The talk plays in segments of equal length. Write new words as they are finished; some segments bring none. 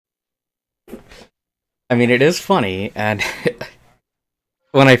I mean, it is funny, and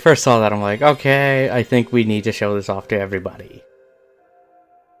when I first saw that, I'm like, okay, I think we need to show this off to everybody.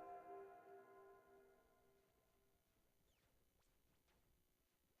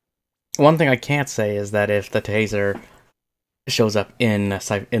 One thing I can't say is that if the taser shows up in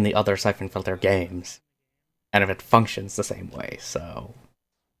the other Siphon Filter games, and if it functions the same way, so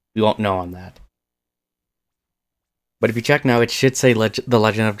we won't know on that. But if you check now, it should say The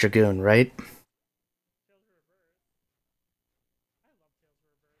Legend of Dragoon, right?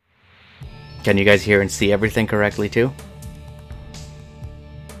 Can you guys hear and see everything correctly too?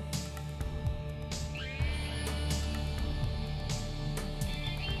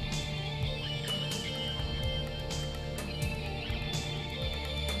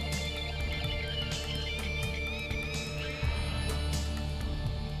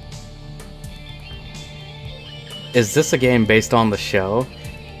 Is this a game based on the show?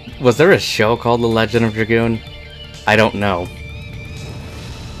 Was there a show called The Legend of Dragoon? I don't know.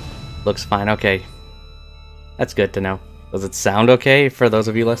 Looks fine, okay. That's good to know. Does it sound okay for those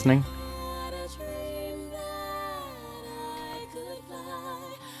of you listening?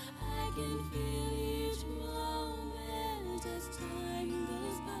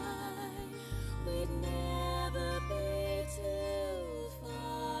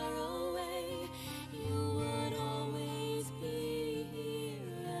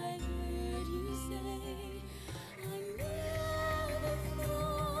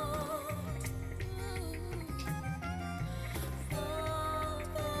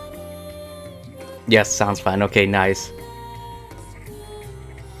 Yes, sounds fine. Okay, nice.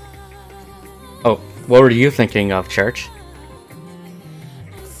 Oh, what were you thinking of, Church?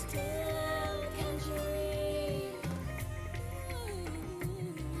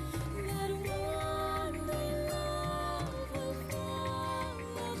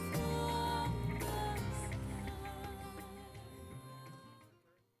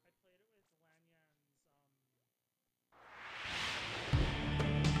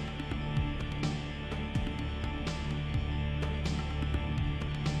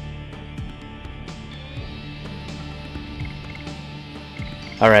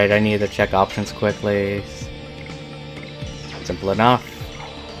 Alright, I need to check options quickly. Simple enough.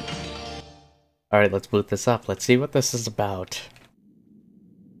 Alright, let's boot this up. Let's see what this is about.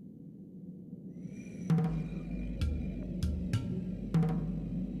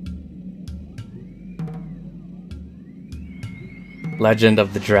 Legend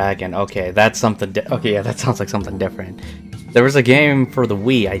of the Dragon. Okay, that's something okay, yeah, that sounds like something different. There was a game for the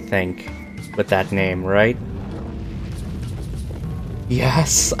Wii, I think, with that name, right?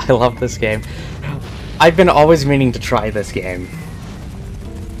 Yes, I love this game. I've been always meaning to try this game.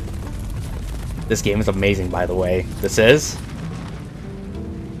 This game is amazing, by the way. This is?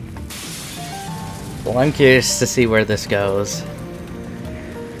 Well, I'm curious to see where this goes.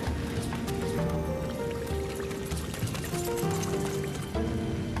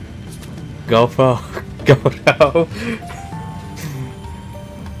 Go-fo. Go-no.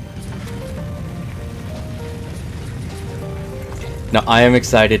 No, I am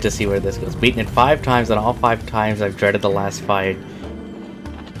excited to see where this goes. Beaten it 5 times, and all 5 times I've dreaded the last fight.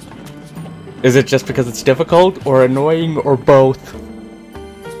 Is it just because it's difficult, or annoying, or both?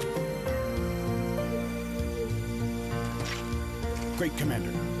 Great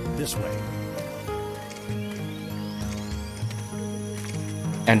Commander, this way.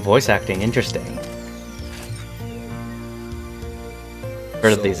 And voice acting, interesting.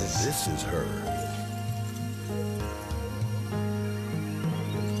 Heard of these. This is her.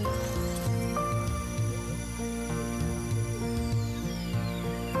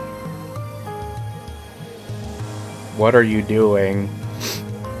 What are you doing?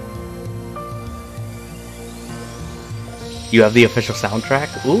 You have the official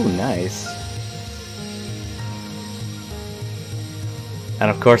soundtrack? Ooh, nice. And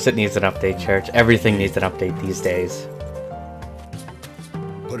of course it needs an update, Church. Everything needs an update these days.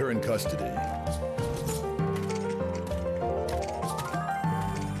 Put her in custody.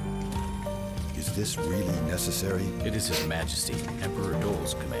 Is this really necessary? It is His Majesty, Emperor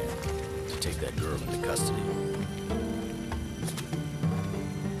Dole's command to take that girl into custody.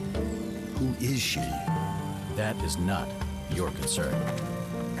 Who is she? That is not your concern.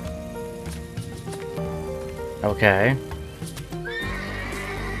 Okay.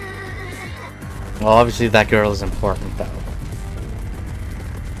 Well, obviously that girl is important, though.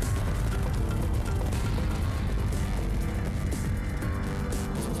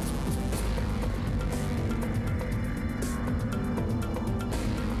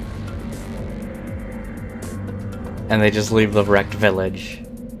 And they just leave the wrecked village.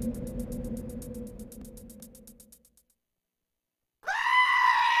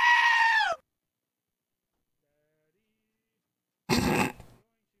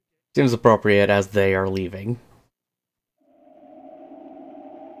 Seems appropriate as they are leaving.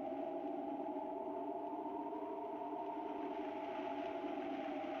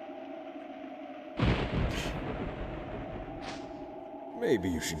 Maybe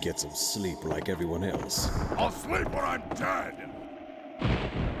you should get some sleep like everyone else. I'll sleep when I'm dead!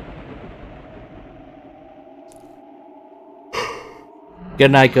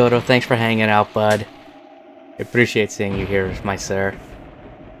 Good night, Goto. Thanks for hanging out, bud. I appreciate seeing you here, my sir.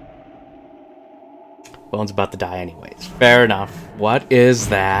 Bone's about to die anyways. Fair enough. What is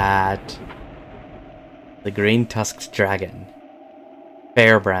that? The green tusked dragon.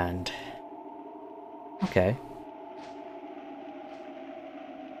 Fairbrand. Okay.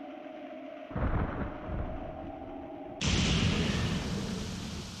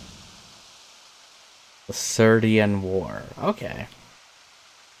 The Serdian War. Okay.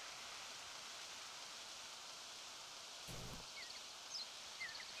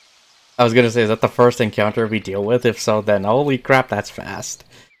 I was gonna say, is that the first encounter we deal with? If so, then holy crap, that's fast.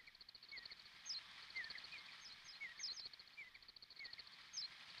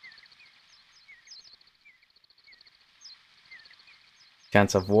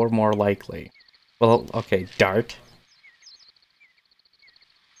 Chance of war more likely. Well, okay, dart.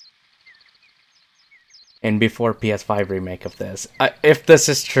 And before PS5 remake of this. If this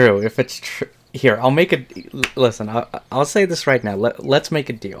is true, if it's true... Here, I'll make a... Listen, I'll say this right now. Let's make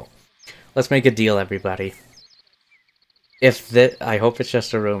a deal. Let's make a deal, everybody. If this... I hope it's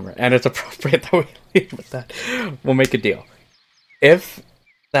just a rumor, and it's appropriate that we leave with that. We'll make a deal. If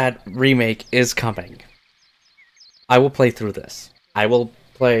that remake is coming, I will play through this. I will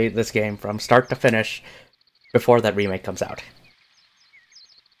play this game from start to finish before that remake comes out.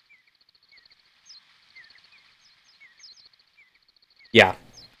 Yeah,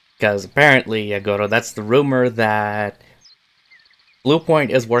 because apparently, Goto, that's the rumor that Bluepoint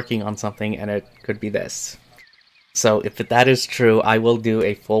is working on something, and it could be this. So if that is true, I will do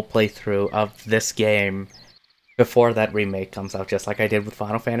a full playthrough of this game before that remake comes out, just like I did with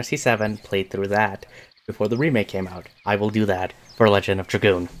Final Fantasy VII, played through that before the remake came out. I will do that for Legend of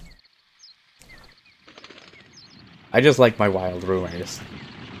Dragoon. I just like my wild rumors.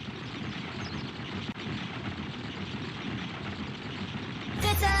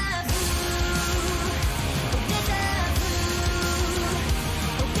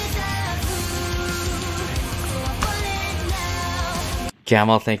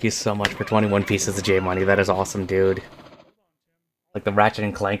 Jamal, thank you so much for 21 pieces of J-Money. That is awesome, dude. Like the Ratchet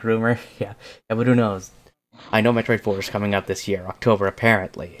and Clank rumor? Yeah, but who knows? I know Metroid 4 is coming out this year, October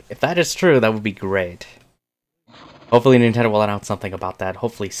apparently. If that is true, that would be great. Hopefully Nintendo will announce something about that,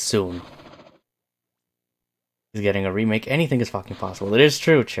 hopefully soon. He's getting a remake. Anything is fucking possible. It is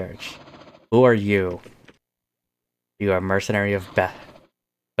true, Church. Who are you? You are a mercenary of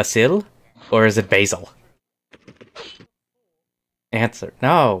Basil? Or is it Basil? Answer.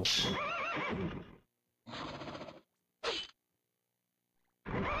 No!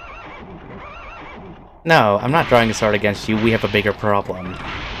 No, I'm not drawing a sword against you. We have a bigger problem.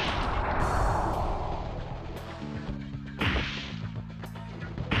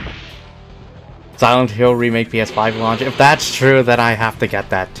 Silent Hill Remake PS5 launch. If that's true, then I have to get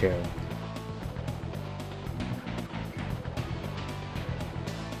that too.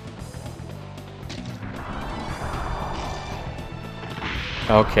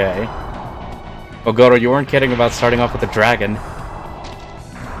 Okay. Well, Goto, you weren't kidding about starting off with a dragon.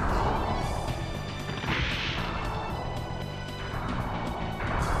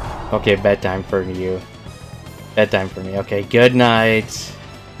 Okay, bedtime for you. Bedtime for me. Okay, good night.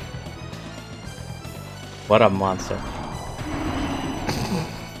 What a monster.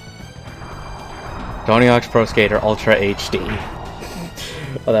 Tony Hawk's Pro Skater Ultra HD.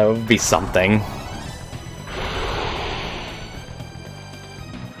 Well, that would be something.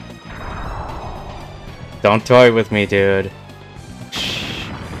 Don't toy with me, dude.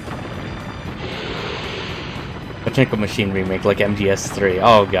 Pachinko Machine remake like MGS3.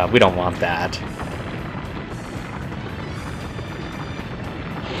 Oh god, we don't want that.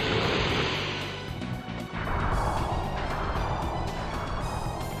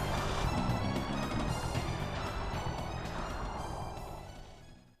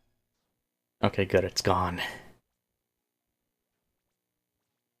 Okay, good, it's gone.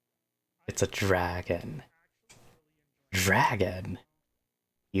 It's a dragon. Dragon?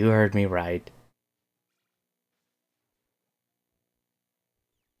 You heard me right.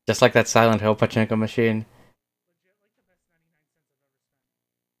 Just like that Silent Hill Pachinko machine.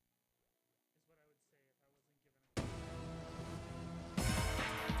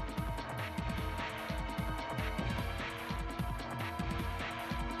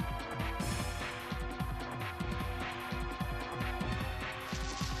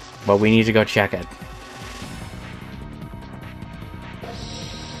 but we need to go check it.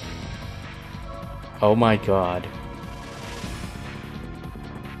 Oh my god.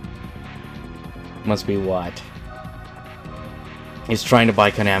 Must be what? He's trying to buy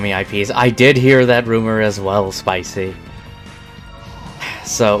Konami IPs. I did hear that rumor as well, Spicy.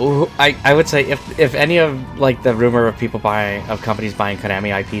 So, I would say if any of, like, the rumor of people buying, of companies buying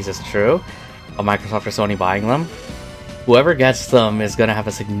Konami IPs is true, of Microsoft or Sony buying them, whoever gets them is gonna have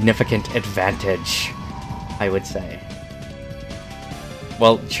a significant advantage, I would say.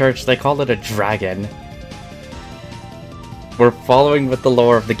 Well, Church, they called it a dragon. We're following with the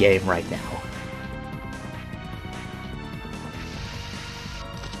lore of the game right now.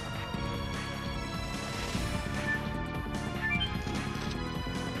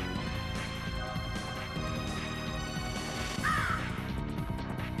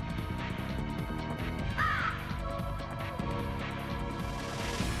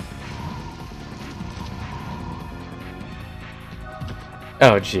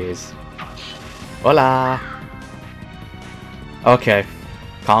 Oh, jeez. Hola! Okay.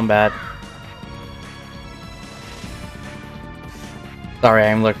 Combat. Sorry,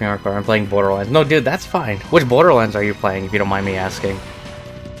 I'm looking hardcore. I'm playing Borderlands. No, dude, that's fine. Which Borderlands are you playing, if you don't mind me asking?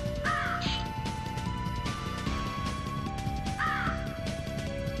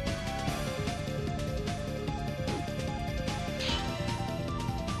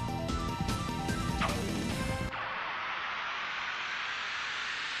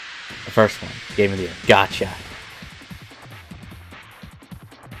 The first one. Game of the Year. Gotcha.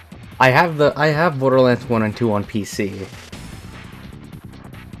 I have Borderlands 1 and 2 on PC.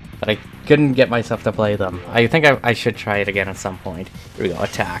 But I couldn't get myself to play them. I think I should try it again at some point. Here we go,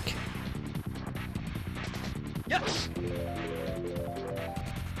 attack. Yes.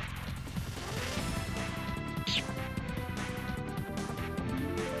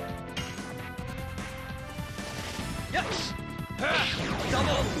 Yes.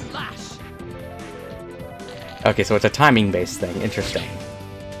 Double flash. Okay, so it's a timing-based thing. Interesting.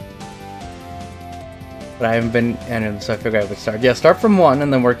 But I haven't been, and so I figured I would start. Yeah, start from 1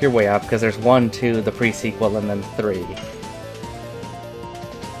 and then work your way up, because there's 1, 2, the pre-sequel, and then 3.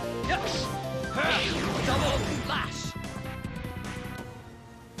 Yes. Double flash.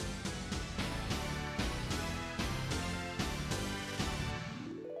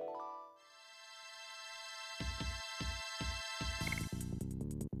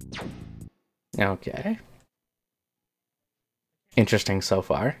 Okay. Interesting so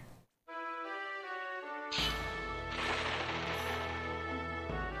far.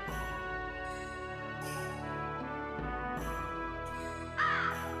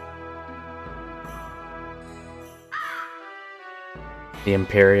 The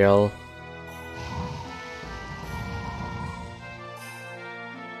Imperial.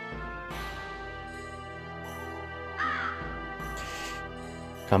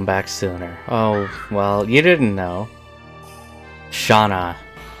 Come back sooner. Oh, well, you didn't know. Shauna.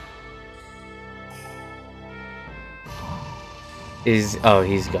 Oh,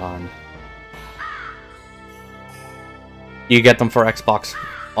 he's gone. You get them for Xbox,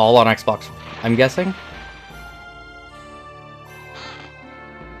 all on Xbox, I'm guessing?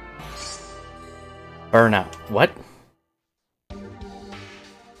 Burnout. What?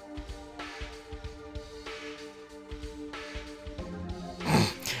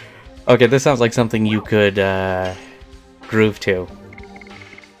 Okay, this sounds like something you could, groove to.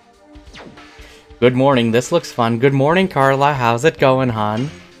 Good morning, this looks fun. Good morning, Carla. How's it going, hon?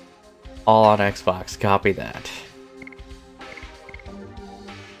 All on Xbox. Copy that.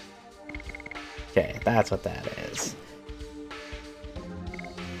 Okay, that's what that is.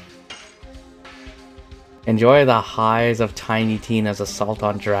 Enjoy the highs of Tiny Tina's assault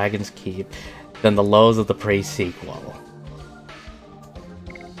on Dragon's Keep, then the lows of the pre-sequel.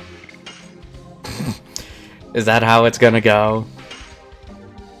 Is that how it's gonna go?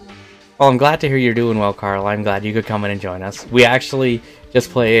 Well, I'm glad to hear you're doing well, Carl. I'm glad you could come in and join us. We actually just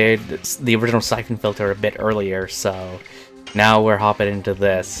played the original Siphon Filter a bit earlier, so now we're hopping into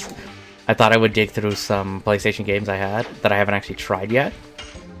this. I thought I would dig through some PlayStation games I had that I haven't actually tried yet.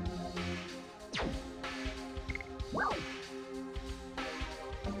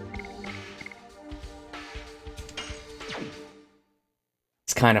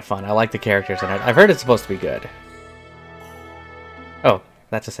 It's kind of fun. I like the characters in it. I've heard it's supposed to be good. Oh,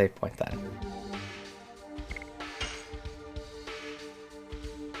 that's a save point then.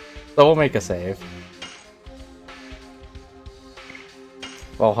 So we'll make a save.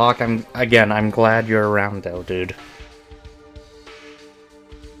 Well, Hawk, I'm glad you're around though, dude.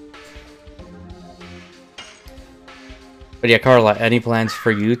 But yeah, Carla, any plans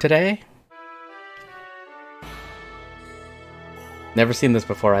for you today? Never seen this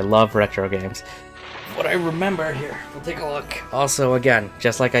before. I love retro games. What I remember here, we'll take a look. Also, again,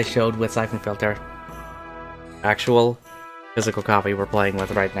 just like I showed with Siphon Filter, actual physical copy we're playing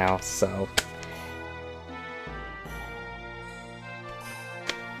with right now, so...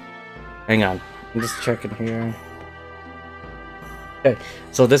 Hang on, I'm just checking here. Okay,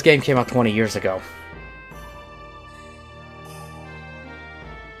 so this game came out 20 years ago.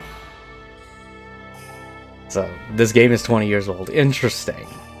 So, this game is 20 years old. Interesting.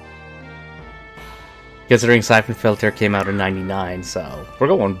 Considering Siphon Filter came out in 99, so we're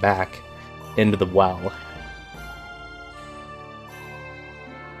going back into the well.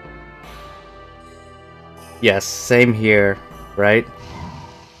 Yes, same here, right?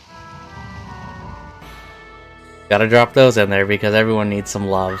 Gotta drop those in there because everyone needs some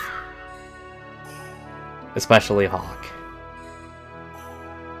love. Especially Hawk.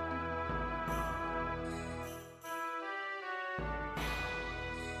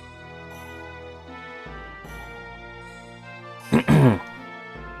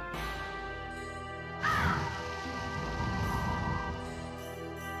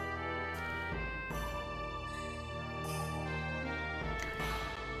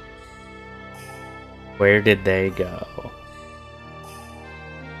 Where did they go?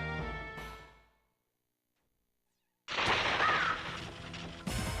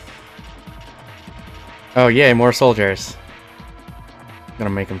 Oh yay, more soldiers. I'm gonna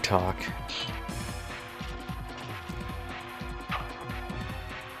make them talk.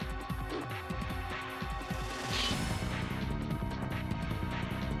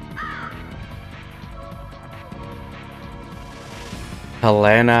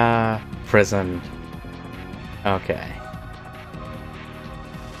 Helena Prison. Okay.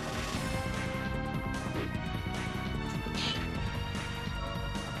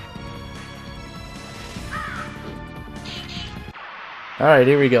 Alright,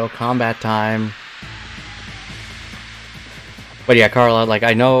 here we go. Combat time. But yeah, Carla, like,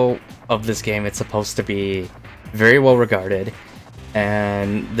 I know of this game, it's supposed to be very well regarded.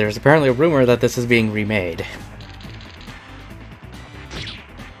 And there's apparently a rumor that this is being remade.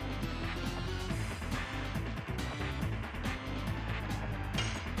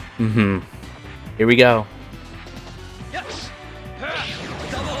 Here we go. Yes.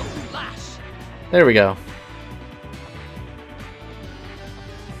 Double slash. There we go.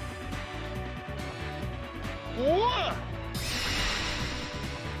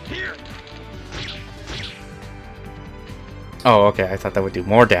 Here. Oh, okay. I thought that would do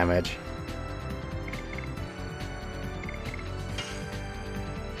more damage.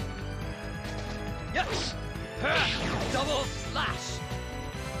 Yes. Double slash.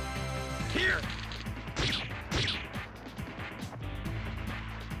 Here.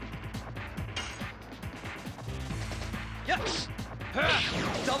 Yes.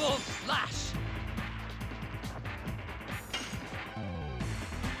 Double slash.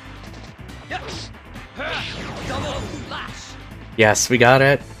 Yes. Double slash. Yes, we got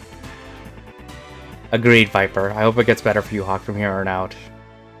it. Agreed, Viper. I hope it gets better for you, Hawk, from here on out.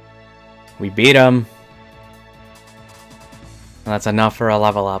 We beat him. That's enough for a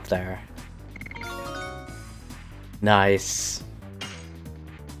level up there. Nice.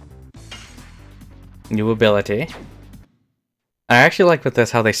 New ability. I actually like with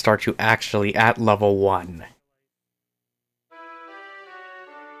this how they start you actually at level 1.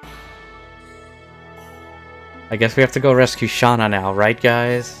 I guess we have to go rescue Shauna now, right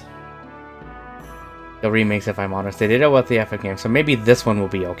guys? The remakes, if I'm honest, they did it with the Epic game, so maybe this one will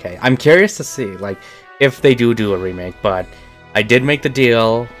be okay. I'm curious to see, like, if they do a remake, but I did make the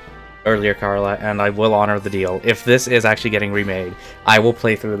deal earlier, Carla, and I will honor the deal. If this is actually getting remade, I will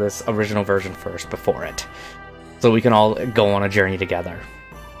play through this original version first before it. So we can all go on a journey together.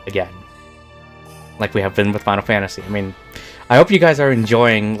 Again. Like we have been with Final Fantasy. I mean, I hope you guys are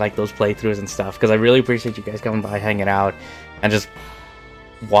enjoying, like, those playthroughs and stuff, because I really appreciate you guys coming by, hanging out, and just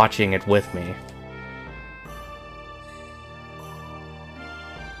watching it with me.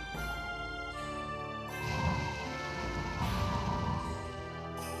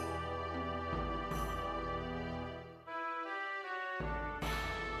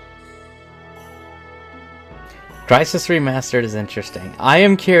 Crisis Remastered is interesting. I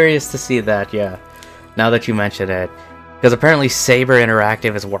am curious to see that, yeah, now that you mention it. Because apparently Saber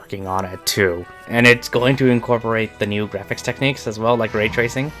Interactive is working on it too. And it's going to incorporate the new graphics techniques as well, like ray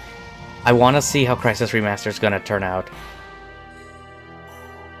tracing. I want to see how Crisis Remastered is going to turn out.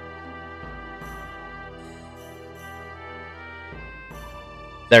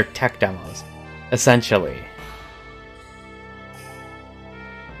 They're tech demos, essentially.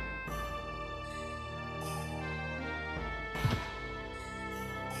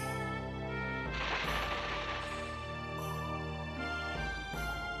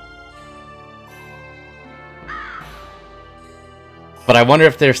 But I wonder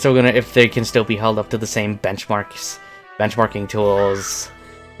if they're still gonna, if they can still be held up to the same benchmarking tools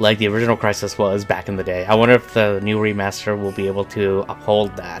like the original Crisis was back in the day. I wonder if the new remaster will be able to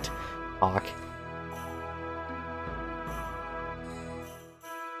uphold that, Hawk.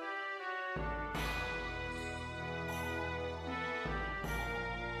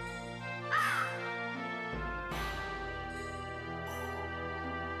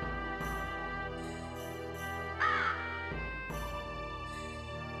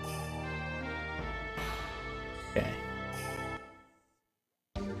 Okay.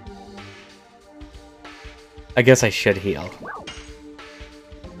 I guess I should heal.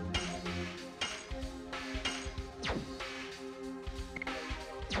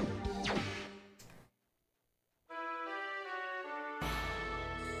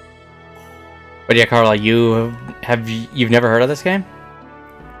 But yeah, Carla, you've never heard of this game?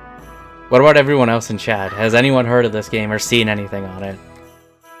 What about everyone else in chat? Has anyone heard of this game or seen anything on it?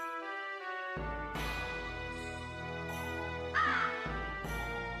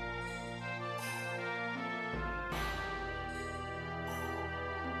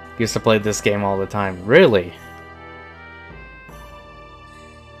 Used to play this game all the time. Really?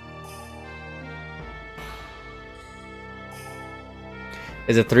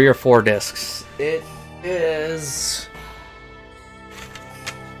 Is it 3 or 4 discs? It is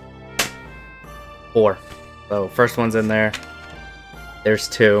 4. So first one's in there. There's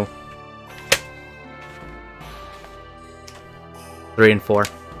 2. 3 and 4.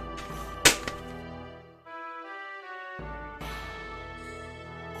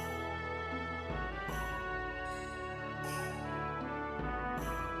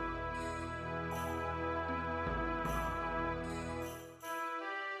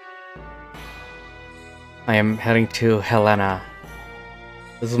 I am heading to Helena.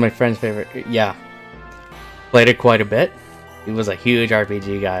 This is my friend's favorite. Yeah. Played it quite a bit. He was a huge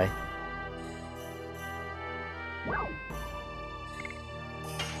RPG guy. I'm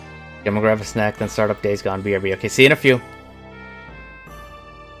gonna grab a snack, then start up Days Gone BRB. Okay, see you in a few.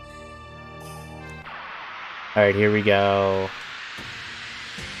 Alright, here we go.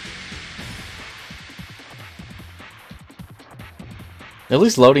 At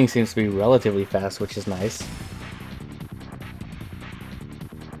least loading seems to be relatively fast, which is nice.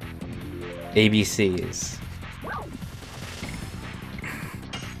 ABCs.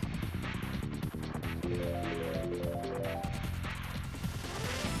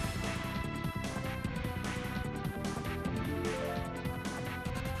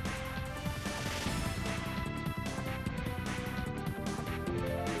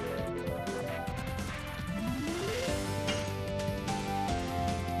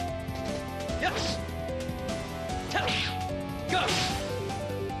 Yes. Tell. Go.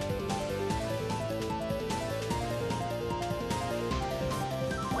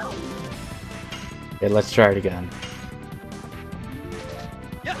 Okay, let's try it again.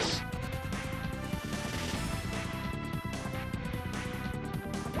 Yes.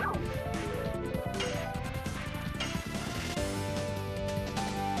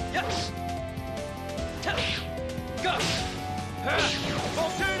 Yes. Tell. Go.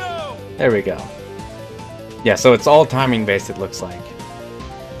 Volcano. There we go. Yeah, so it's all timing based, it looks like.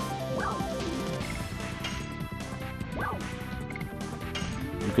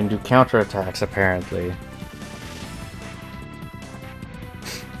 You can do counterattacks, apparently.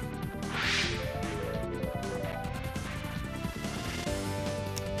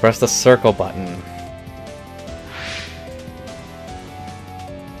 Press the circle button.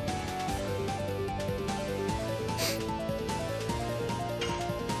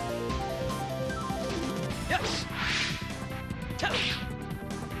 Yes. Tell.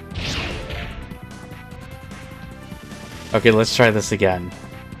 Okay, let's try this again.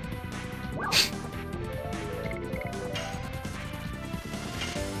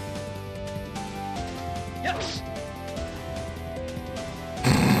 Yes.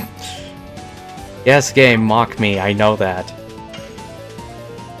 Yes, game, mock me, I know that.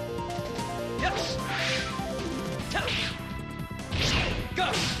 Yes. Tell.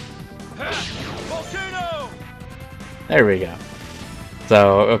 Go. Volcano. There we go.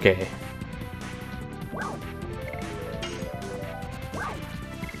 So, okay.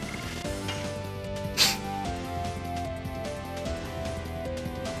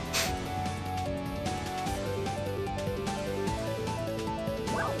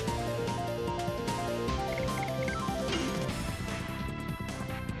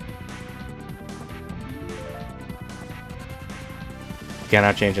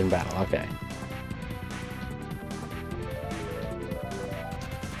 Cannot change in battle, okay.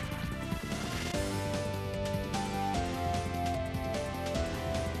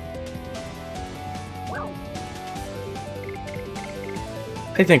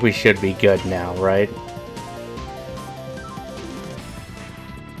 I think we should be good now, right?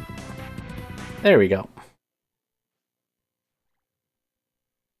 There we go.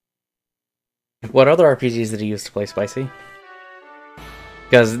 What other RPGs did you use to play Spicy?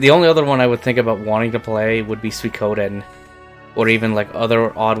 Because the only other one I would think about wanting to play would be Suikoden. Or even like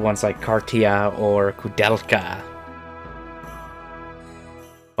other odd ones like Kartia or Kudelka.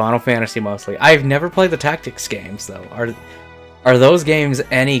 Final Fantasy mostly. I've never played the tactics games though. Are those games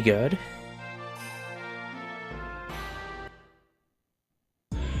any good?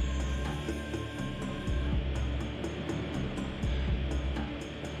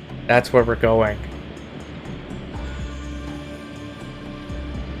 That's where we're going.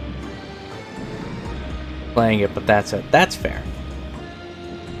 Playing it, but that's it. That's fair.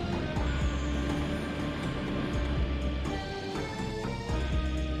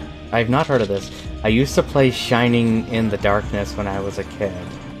 I've not heard of this. I used to play Shining in the Darkness when I was a kid.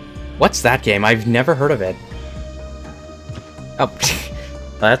 What's that game? I've never heard of it. Oh,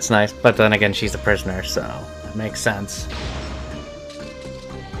 that's nice. But then again, she's a prisoner, so that makes sense.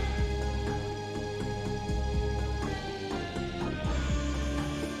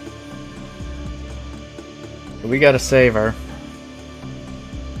 We gotta save her.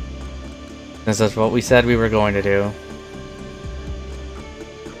 This is what we said we were going to do.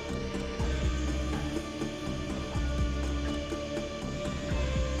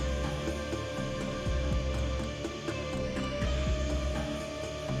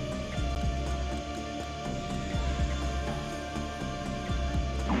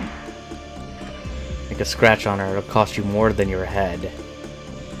 Make a scratch on her, it'll cost you more than your head.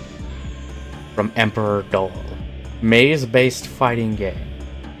 From Emperor Dole. Maze-based fighting game.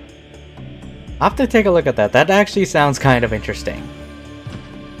 I'll have to take a look at that. That actually sounds kind of interesting.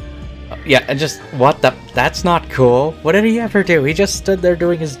 Yeah, and just, what the? That's not cool. What did he ever do? He just stood there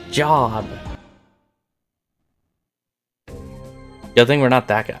doing his job. Good thing we're not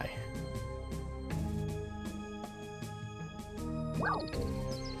that guy.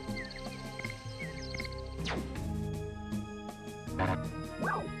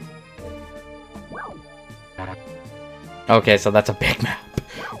 Okay, so that's a big map.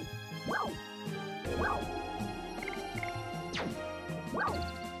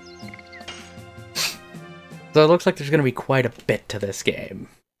 So it looks like there's going to be quite a bit to this game.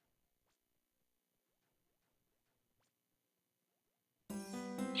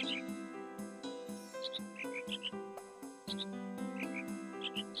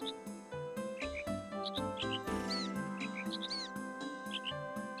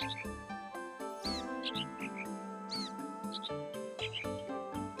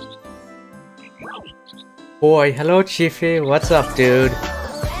 Boy, hello Chiefy, what's up, dude?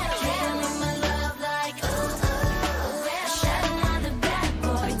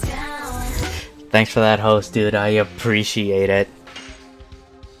 Thanks for that host, dude, I appreciate it.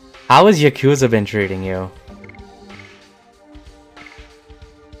 How has Yakuza been treating you?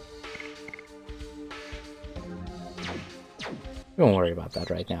 Don't worry about that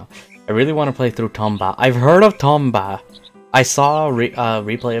right now. I really want to play through Tomba. I've heard of Tomba. I saw a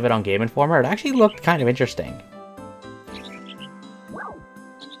replay of it on Game Informer. It actually looked kind of interesting.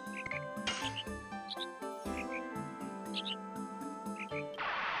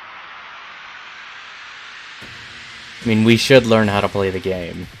 I mean, we should learn how to play the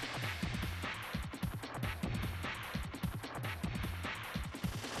game.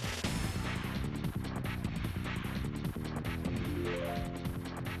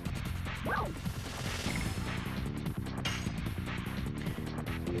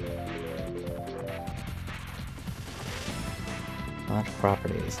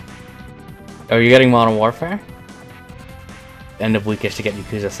 Properties. Are you getting Modern Warfare? End of weekish to get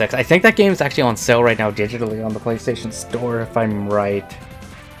Yakuza 6. I think that game is actually on sale right now digitally on the PlayStation Store, if I'm right.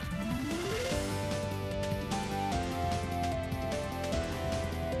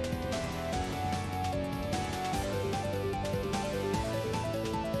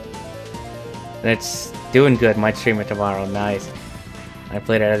 And it's doing good. Might stream it tomorrow. Nice. I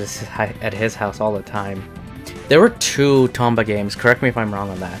played it at his house all the time. There were 2 Tomba games, correct me if I'm wrong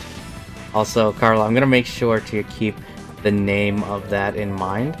on that. Also, Carla, I'm gonna make sure to keep the name of that in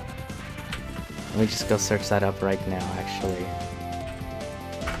mind. Let me just go search that up right now, actually.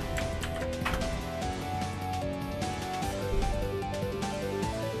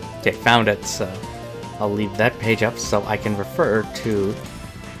 Okay, found it, so I'll leave that page up so I can refer to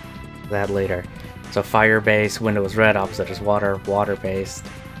that later. So fire-based, Windows red, opposite is water, water-based.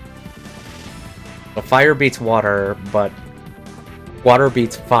 Well, fire beats water, but water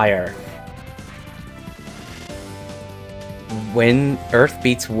beats fire. Earth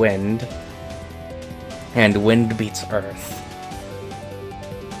beats wind, and wind beats earth.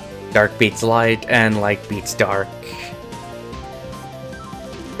 Dark beats light, and light beats dark.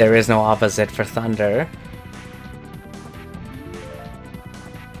 There is no opposite for thunder.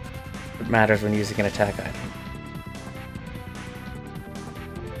 It matters when using an attack item.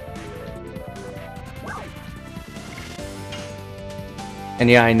 And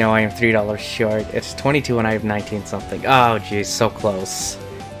yeah, I know I am $3 short. It's 22 and I have 19 something. Oh jeez, so close.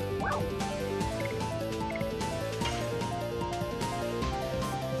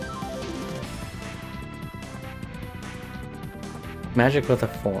 Magic with a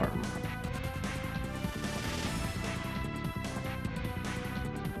form.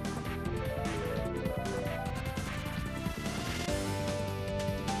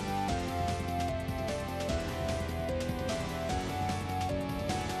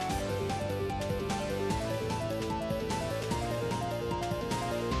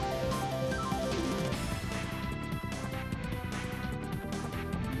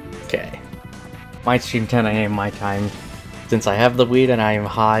 Okay. Might stream 10 AM my time. Since I have the weed and I am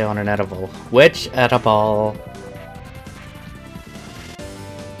high on an edible. Which edible?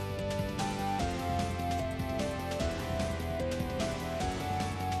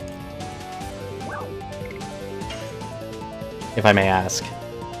 If I may ask.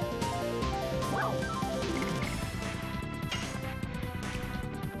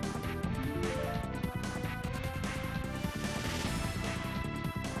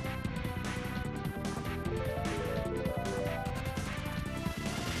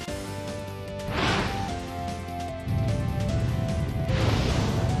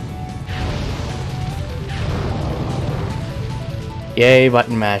 Yay,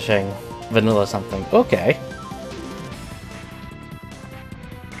 button mashing. Vanilla something. Okay.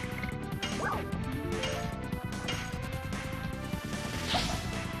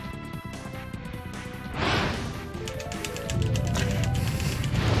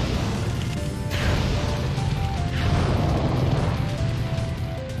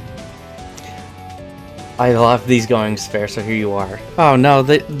 I love these going spare, so here you are. Oh no,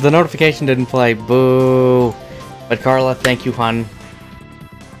 the notification didn't play. Boo. But Carla, thank you, hon.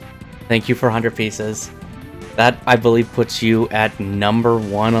 Thank you for 100 pieces. That, I believe, puts you at number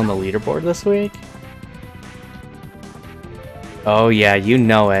 1 on the leaderboard this week. Oh yeah, you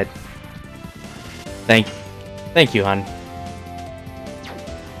know it. Thank you, hon.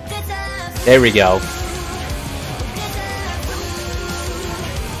 There we go.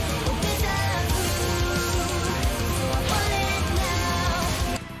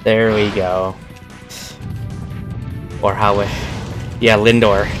 There we go. Or how it... Yeah,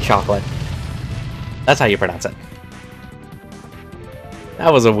 Lindor chocolate. That's how you pronounce it.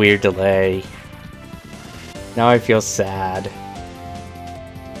 That was a weird delay. Now I feel sad.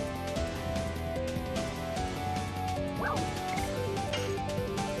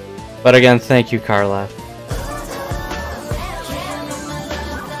 But again, thank you, Carla.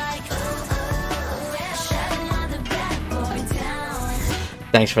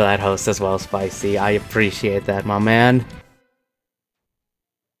 Thanks for that host as well, Spicy. I appreciate that, my man.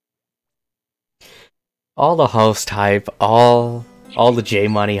 All the host hype, all the J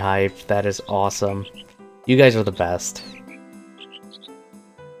Money hype, that is awesome. You guys are the best.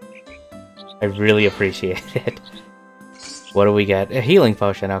 I really appreciate it. What do we get? A healing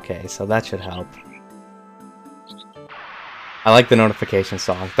potion, okay, so that should help. I like the notification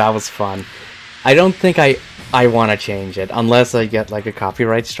song, that was fun. I don't think I want to change it, unless I get like a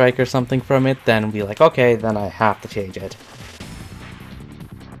copyright strike or something from it, then be like, okay, then I have to change it.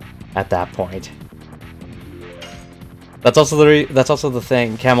 At that point. That's also the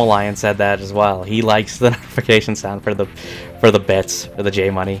thing. Camel Lion said that as well. He likes the notification sound for the bits, for the J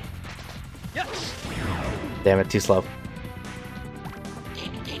money. Yes. Damn it, too slow.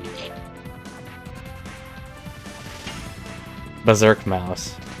 Berserk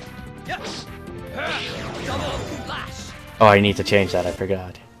mouse. Yes. Double lash. Oh, I need to change that, I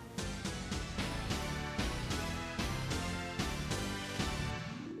forgot.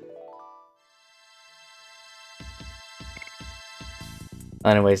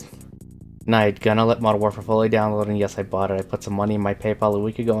 Anyways, night. Gonna let Modern Warfare fully download, and yes, I bought it. I put some money in my PayPal a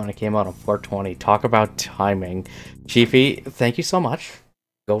week ago, and it came out on 4/20. Talk about timing. Chiefy, thank you so much.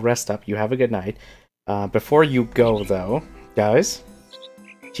 Go rest up. You have a good night. Before you go, though, guys,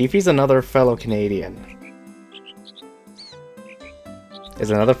 Chiefy's another fellow Canadian. Is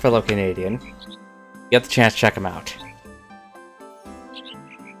another fellow Canadian. Get the chance, check him out.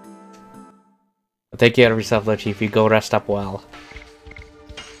 But take care of yourself, though, Chiefy. Go rest up well.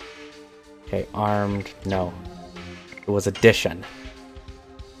 Okay, armed. No. It was addition.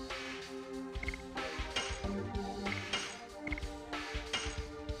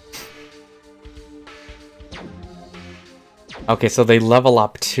 Okay, so they level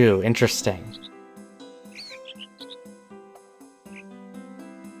up too. Interesting.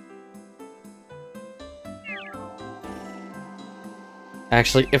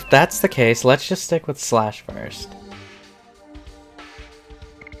 Actually, if that's the case, let's just stick with Slash first.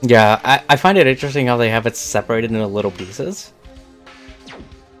 Yeah, I find it interesting how they have it separated into little pieces.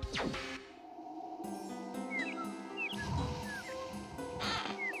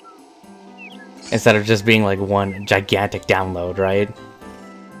 Instead of just being like one gigantic download, right?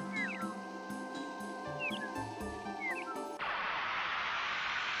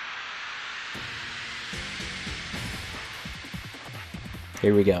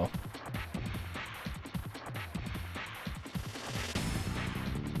 Here we go.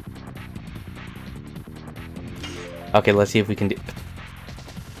 Okay, let's see if we can do...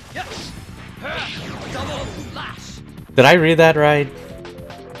 Did I read that right?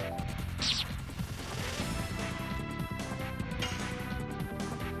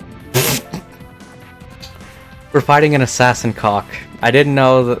 We're fighting an assassin cock. I didn't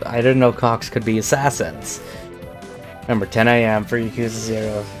know cocks could be assassins. Remember, 10 AM for Yakuza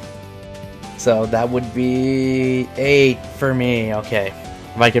 0. So that would be 8 for me. Okay.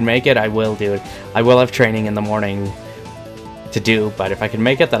 If I can make it, I will do it. I will have training in the morning to do, but if I can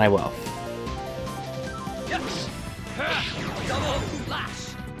make it, then I will.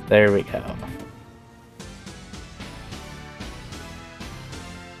 There we go.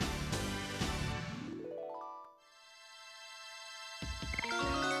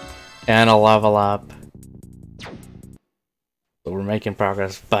 And a level up. So we're making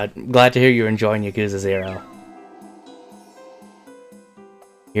progress, but I'm glad to hear you're enjoying Yakuza 0.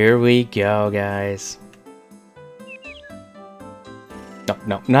 Here we go, guys.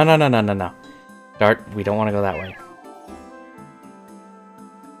 No. Start. We don't want to go that way.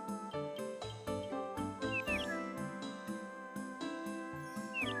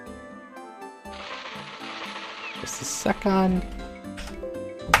 Just a second.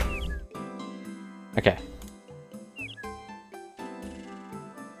 Okay.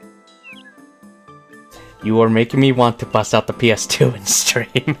 You are making me want to bust out the PS2 and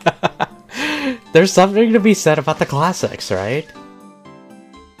stream. There's something to be said about the classics, right?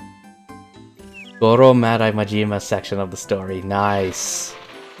 Goro Madai Majima section of the story. Nice.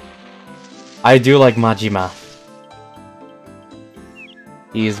 I do like Majima.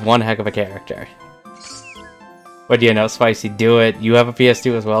 He's one heck of a character. What do you know, Spicy? Do it. You have a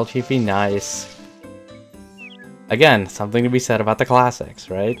PS2 as well, Chiefy? Nice. Again, something to be said about the classics,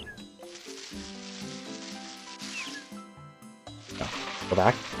 right? Go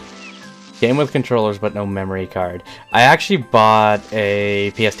back. Game with controllers but no memory card. I actually bought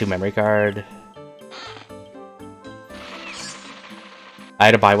a PS2 memory card. I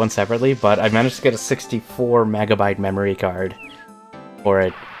had to buy one separately, but I managed to get a 64 megabyte memory card for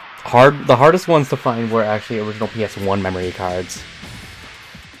it. The hardest ones to find were actually original PS1 memory cards.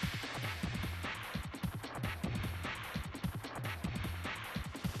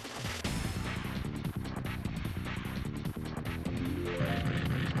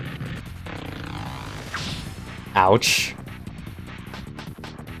 Ouch.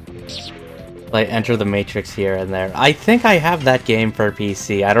 Like, enter the Matrix here and there. I think I have that game for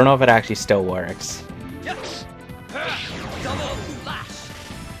PC. I don't know if it actually still works.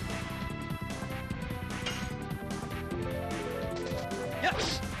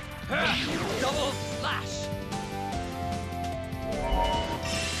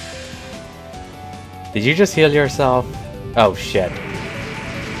 Did you just heal yourself? Oh shit.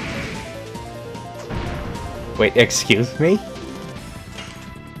 Wait, excuse me?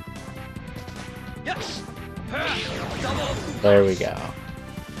 There we go.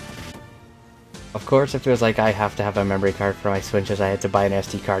 Of course, it feels like I have to have a memory card for my Switch, as I had to buy an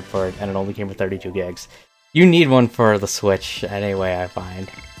SD card for it, and it only came with 32 gigs. You need one for the Switch anyway, I find.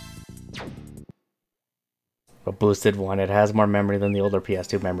 A boosted one. It has more memory than the older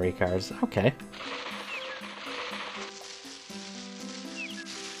PS2 memory cards. Okay.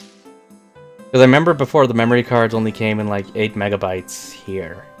 Because I remember before the memory cards only came in like 8 megabytes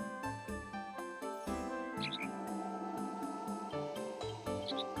here.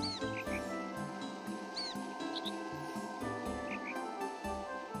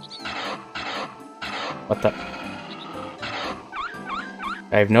 What the?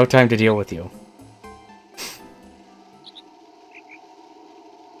 I have no time to deal with you.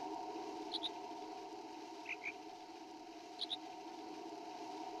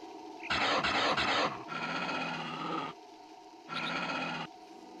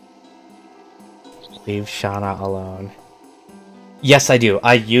 Leave Shauna alone. Yes, I do.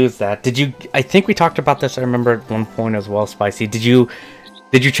 I use that. Did you... I think we talked about this, I remember at one point as well, Spicy. Did you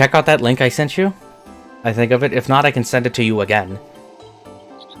check out that link I sent you? I think of it. If not, I can send it to you again.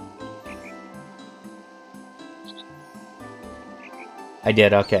 I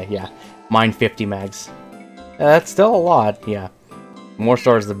did, okay, yeah. Mine 50 megs. That's still a lot, yeah. More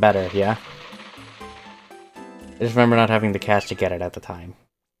stores the better, yeah. I just remember not having the cash to get it at the time.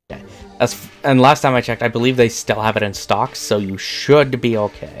 Okay. And last time I checked, I believe they still have it in stock, so you should be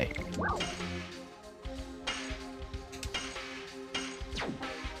okay.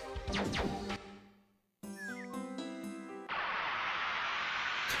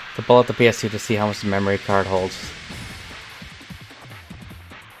 To pull out the PS2 to see how much the memory card holds.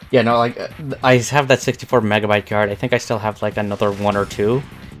 Yeah, no, like, I have that 64 megabyte card. I think I still have, like, another 1 or 2.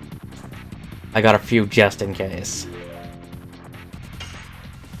 I got a few just in case.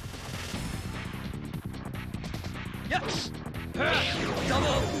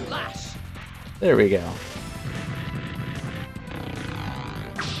 There we go.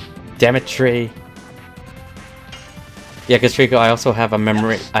 Damn it, Tree. Yeah, because Trico, I also have a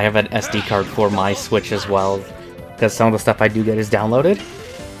memory. I have an SD card for my Switch as well. Because some of the stuff I do get is downloaded.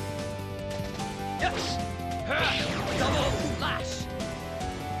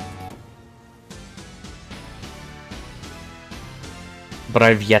 But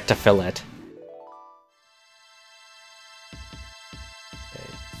I've yet to fill it.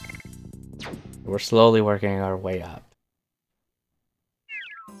 Okay. We're slowly working our way up.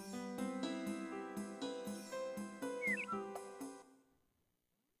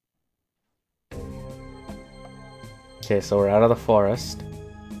 Okay, so we're out of the forest.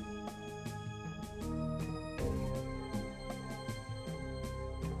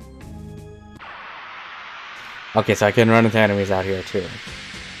 Okay, so I can run into enemies out here too.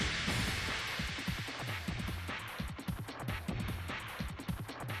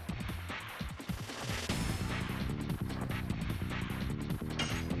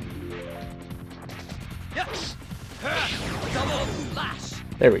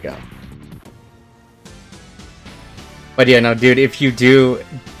 There we go. But yeah, no, dude, if you do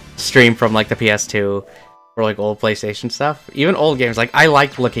stream from like the PS2 or like old PlayStation stuff, even old games, like I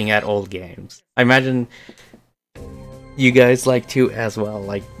like looking at old games. I imagine you guys like to as well.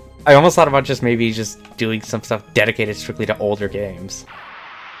 Like, I almost thought about just maybe just doing some stuff dedicated strictly to older games.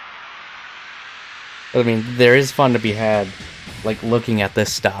 I mean, there is fun to be had, like, looking at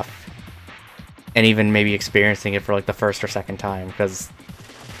this stuff. And even maybe experiencing it for, like, the first or second time. Because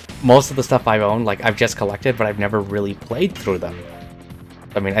most of the stuff I've owned, like, I've just collected, but I've never really played through them.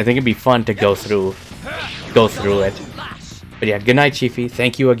 I mean, I think it'd be fun to go through it. But yeah, good night, Chiefy.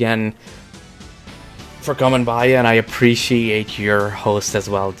 Thank you again for coming by, and I appreciate your host as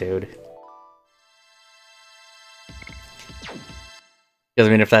well, dude. Because, I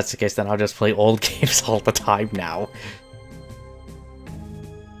mean, if that's the case, then I'll just play old games all the time now.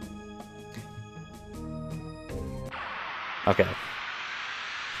 Okay.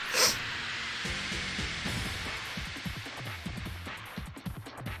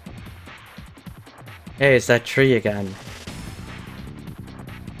 Hey, it's that tree again.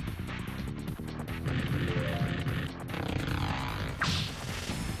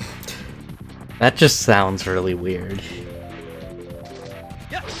 That just sounds really weird.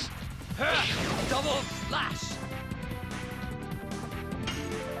 Double slash.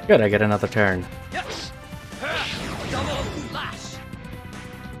 Good, I get another turn. Double slash.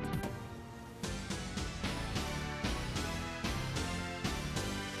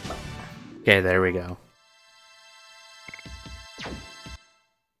 Okay, there we go.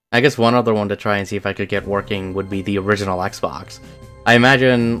 I guess one other one to try and see if I could get working would be the original Xbox. I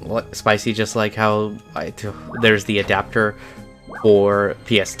imagine, Spicy, just like how there's the adapter for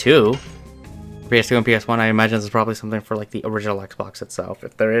PS2 and PS1, I imagine there's probably something for like the original Xbox itself.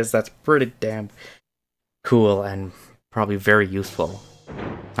 If there is, that's pretty damn cool and probably very useful.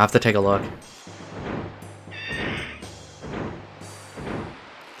 I'll have to take a look.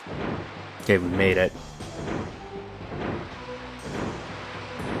 Okay, we made it.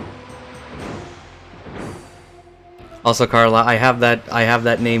 Also, Carla, I have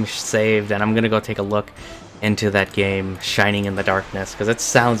that name saved, and I'm gonna go take a look into that game, Shining in the Darkness, because it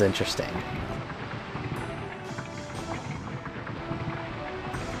sounds interesting.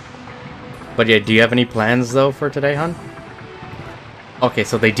 But yeah, do you have any plans though for today, hon? Okay,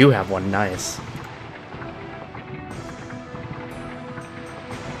 so they do have one. Nice.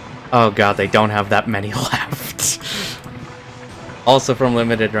 Oh god, they don't have that many left. Also from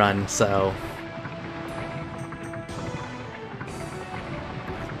limited run, so.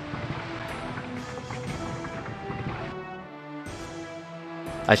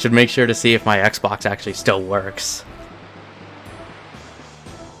 I should make sure to see if my Xbox actually still works.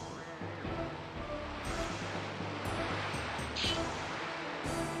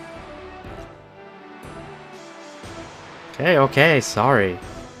 Okay, sorry.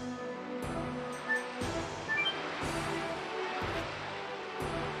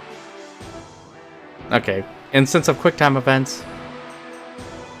 Okay, instance of QuickTime events.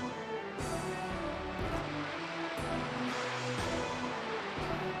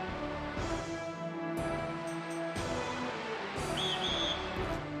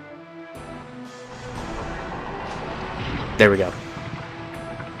 There we go.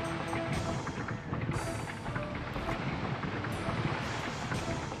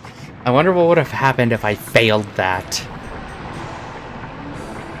 I wonder what would have happened if I failed that.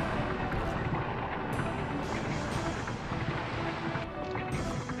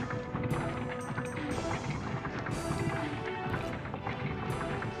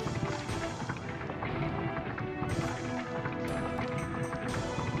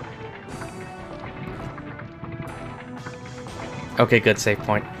 Okay, good save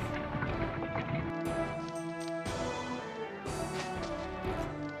point.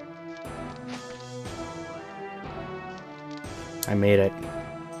 I made it.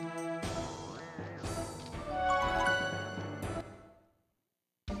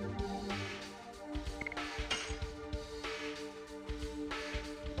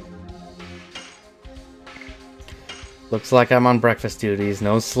 Looks like I'm on breakfast duties.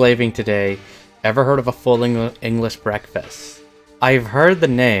 No slaving today. Ever heard of a full English breakfast? I've heard the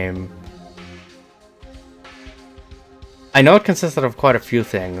name. I know it consisted of quite a few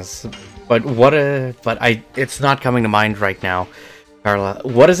things, but it's not coming to mind right now. Carla,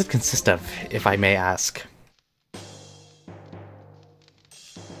 what does it consist of, if I may ask?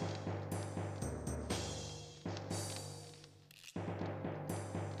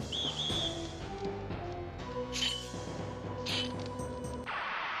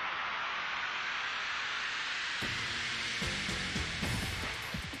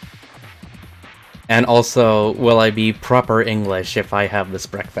 And also, will I be proper English if I have this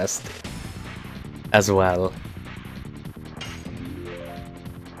breakfast as well?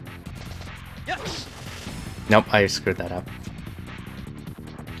 Yes. Nope, I screwed that up.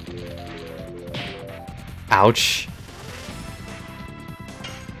 Ouch.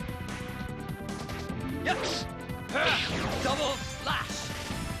 Yes. Double slash.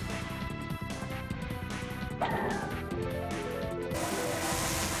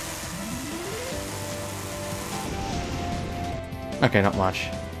 Okay, not much.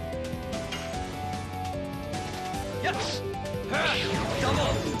 Yes.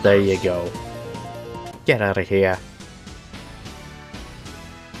 Double. There you go. Get out of here.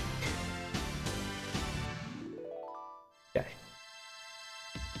 Okay.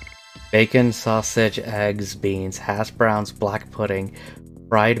 Bacon, sausage, eggs, beans, hash browns, black pudding,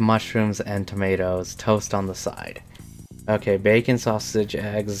 fried mushrooms, and tomatoes. Toast on the side. Okay, bacon, sausage,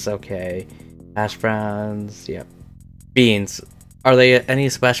 eggs, okay. Hash browns, yep. Beans. Are they any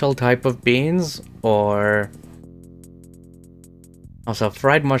special type of beans, or... Also,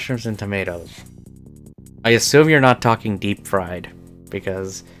 fried mushrooms and tomatoes. I assume you're not talking deep fried,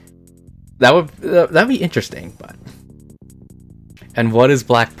 because that'd be interesting, but... And what is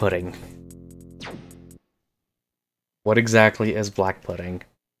black pudding? What exactly is black pudding?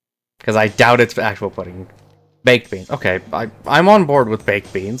 Because I doubt it's actual pudding. Baked beans. Okay, I'm on board with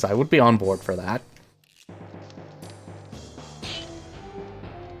baked beans. I would be on board for that.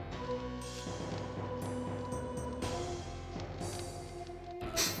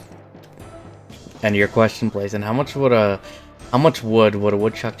 And your question, plays, and how much wood would a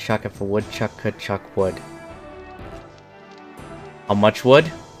woodchuck chuck if a woodchuck could chuck wood? How much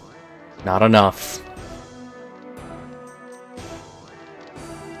wood? Not enough.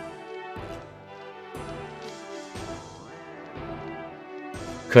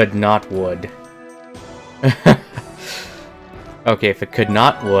 Could not wood. Okay, if it could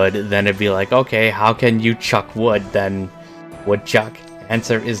not wood, then it'd be like, okay, how can you chuck wood then? Woodchuck?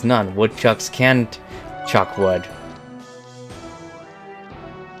 Answer is none. Woodchucks can't chuck wood.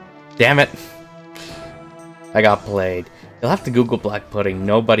 Damn it. I got played. You'll have to Google black pudding.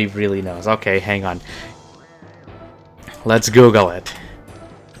 Nobody really knows. Okay, hang on. Let's Google it.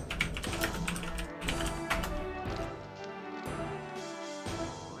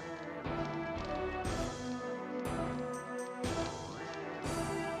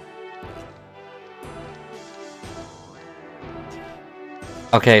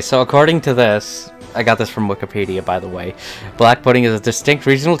 Okay, so according to this, I got this from Wikipedia, by the way. Black pudding is a distinct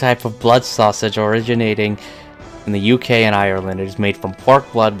regional type of blood sausage originating In the UK and Ireland, it is made from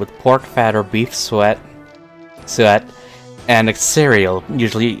pork blood with pork fat or beef sweat, and a cereal,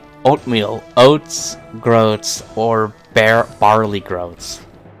 usually oatmeal, oats, groats, or barley groats.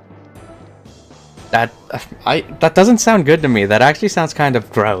 That doesn't sound good to me. That actually sounds kind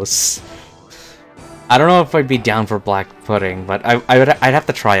of gross. I don't know if I'd be down for black pudding, but I'd have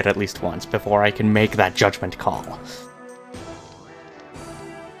to try it at least once before I can make that judgment call.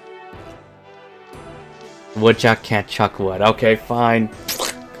 Woodchuck can't chuck wood. Okay, fine.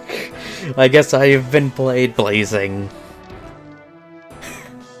 I guess I've been played blazing.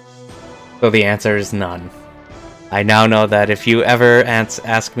 So the answer is none. I now know that if you ever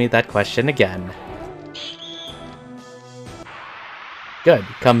ask me that question again... Good,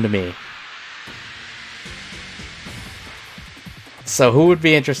 come to me. So who would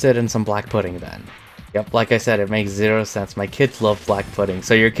be interested in some black pudding then? Yep, like I said, it makes 0 sense. My kids love black pudding,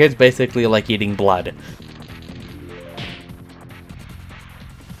 so your kids basically like eating blood.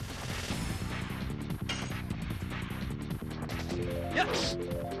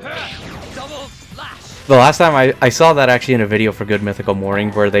 The last time I saw that actually in a video for Good Mythical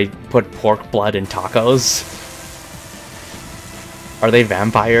Morning where they put pork blood in tacos. Are they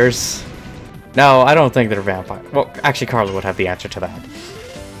vampires? No, I don't think they're vampires. Well, actually Carla would have the answer to that.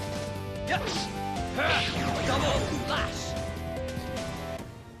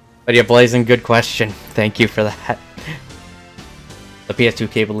 But yeah, Blazing, good question. Thank you for that. The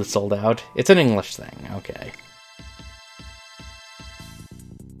PS2 cable is sold out. It's an English thing, okay.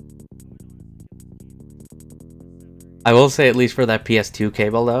 I will say, at least for that PS2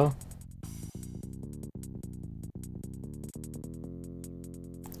 cable, though.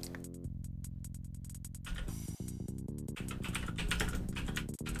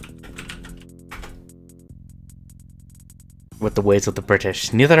 With the ways of the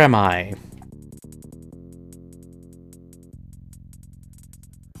British. Neither am I.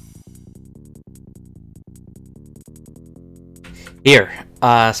 Here,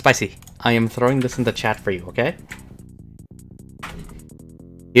 Spicy. I am throwing this in the chat for you, okay?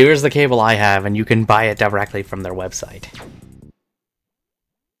 Here's the cable I have, and you can buy it directly from their website.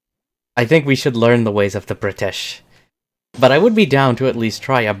 I think we should learn the ways of the British. But I would be down to at least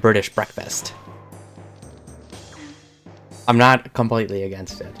try a British breakfast. I'm not completely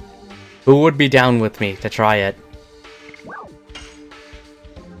against it. Who would be down with me to try it?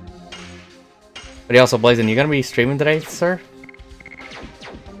 But also, Blazin', you gonna be streaming today, sir?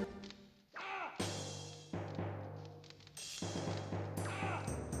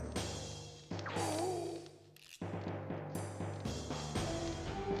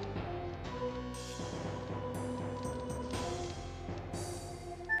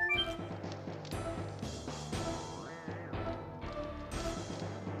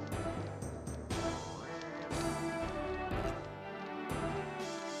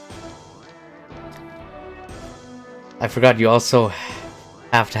 I forgot you also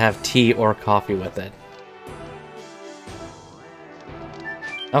have to have tea or coffee with it.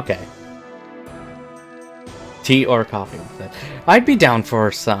 Okay. Tea or coffee with it. I'd be down for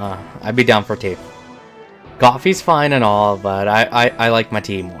tea. Coffee's fine and all, but I like my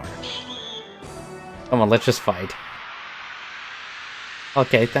tea more. Come on, let's just fight.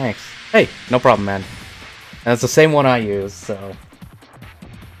 Okay, thanks. Hey, no problem, man. And it's the same one I use, so...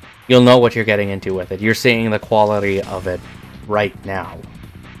 You'll know what you're getting into with it. You're seeing the quality of it right now.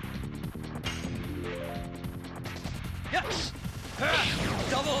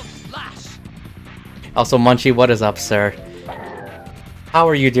 Double slash. Also, Munchie, what is up, sir? How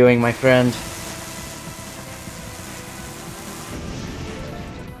are you doing, my friend?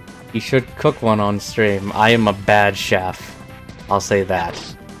 You should cook one on stream. I am a bad chef. I'll say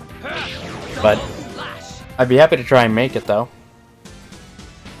that. But I'd be happy to try and make it, though.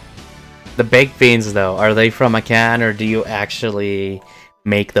 The baked beans, though, are they from a can, or do you actually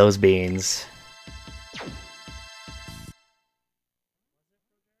make those beans?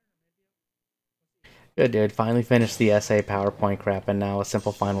 Good, dude. Finally finished the essay PowerPoint crap, and now a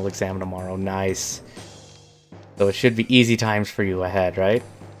simple final exam tomorrow. Nice. So it should be easy times for you ahead, right?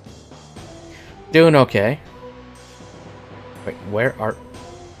 Doing okay. Wait, where are...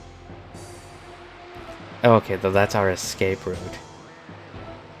 Oh, okay, though that's our escape route.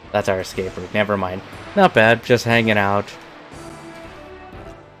 That's our escape route. Never mind. Not bad. Just hanging out.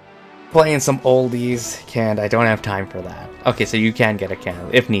 Playing some oldies. Canned. I don't have time for that. Okay, so you can get a can,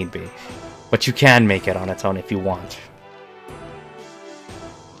 if need be. But you can make it on its own if you want.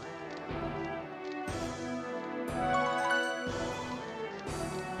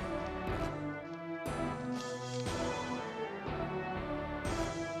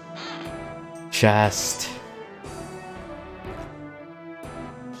 Chest.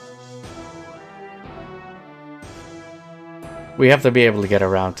 We have to be able to get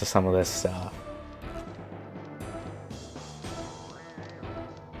around to some of this stuff.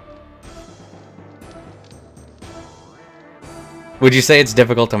 Would you say it's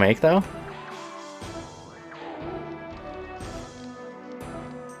difficult to make, though?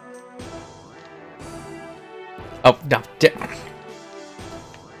 Oh, no.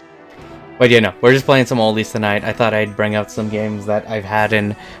 But you know, we're just playing some oldies tonight. I thought I'd bring out some games that I've had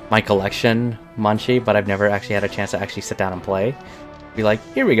in my collection, Munchie, but I've never actually had a chance to actually sit down and play. Be like,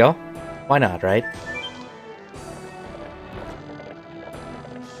 here we go. Why not, right?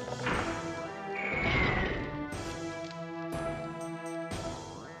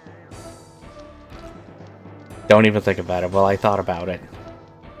 Don't even think about it. Well, I thought about it.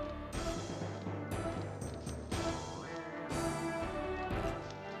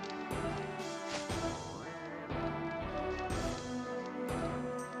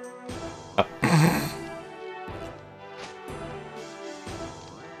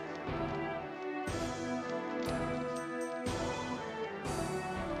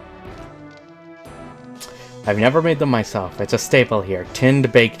 I've never made them myself. It's a staple here.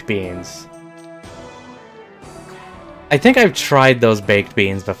 Tinned baked beans. I think I've tried those baked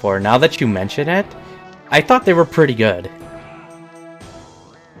beans before. Now that you mention it, I thought they were pretty good.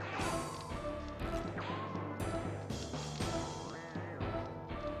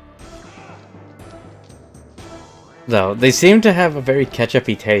 Though, they seem to have a very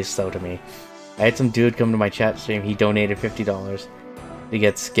ketchup-y taste, though, to me. I had some dude come to my chat stream. He donated $50 to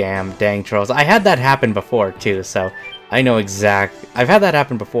get scammed. Dang trolls. I had that happen before, too, so I know I've had that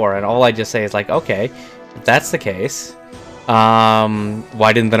happen before, and all I just say is like, okay, if that's the case,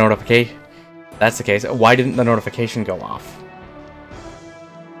 why didn't the notification... That's the case. Why didn't the notification go off?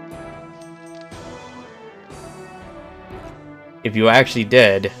 If you actually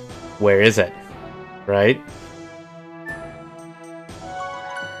did, where is it? Right?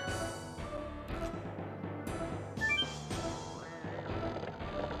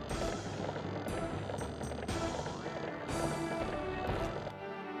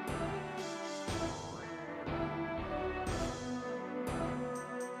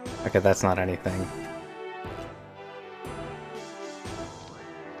 Okay, that's not anything.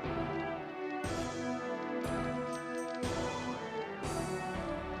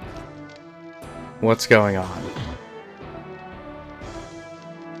 What's going on?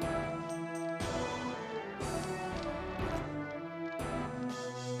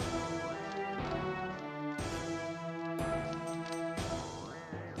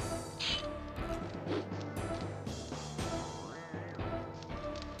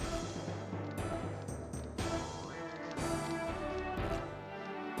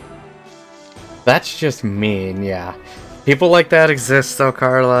 That's just mean, yeah. People like that exist, though,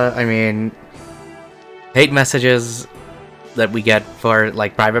 Carla. I mean, hate messages that we get for,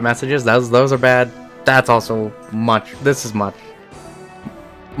 like, private messages, those are bad. That's also this is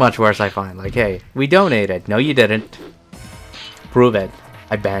much worse, I find. Like, hey, we donated. No, you didn't. Prove it.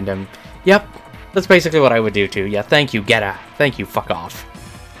 I banned him. Yep, that's basically what I would do, too. Yeah, thank you, thank you, fuck off.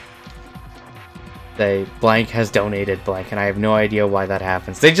 Say, blank has donated blank, and I have no idea why that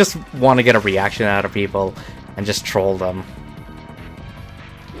happens. They just want to get a reaction out of people and just troll them.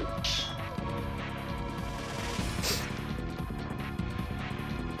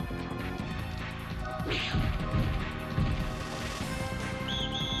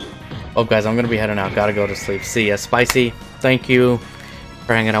 Oh, guys, I'm gonna be heading out. Gotta go to sleep. See ya. Spicy, thank you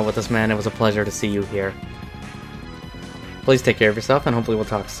for hanging out with us, man. It was a pleasure to see you here. Please take care of yourself, and hopefully we'll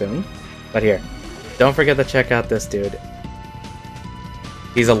talk soon. But here, don't forget to check out this dude.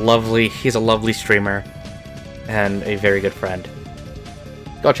 He's a lovely streamer and a very good friend.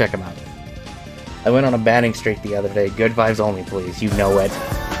 Go check him out. I went on a banning streak the other day. Good vibes only, please. You know it.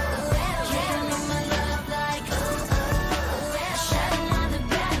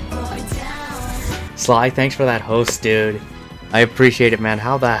 Sly, thanks for that host, dude. I appreciate it, man.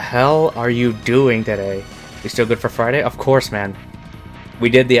 How the hell are you doing today? You still good for Friday? Of course, man. We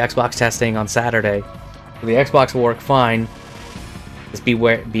did the Xbox testing on Saturday. The Xbox will work fine. Just be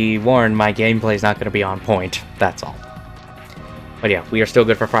warned, my gameplay is not going to be on point. That's all. But yeah, we are still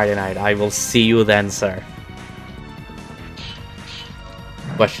good for Friday night. I will see you then, sir.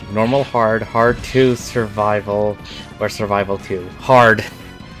 Question: normal, hard, hard 2, survival, or survival 2? Hard.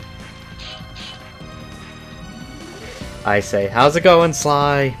 I say, how's it going,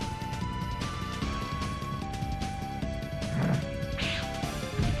 Sly?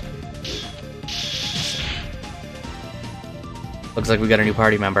 Looks like we got a new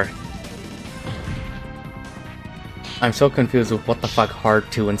party member. I'm so confused with what the fuck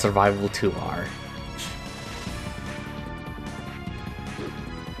Hard 2 and Survival 2 are.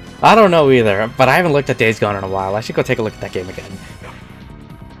 I don't know either, but I haven't looked at Days Gone in a while. I should go take a look at that game again.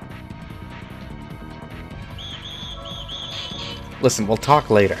 Listen, we'll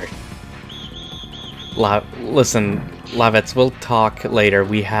talk later. Listen, Lavitz, we'll talk later.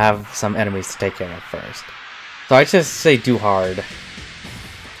 We have some enemies to take care of first. So I just say do hard.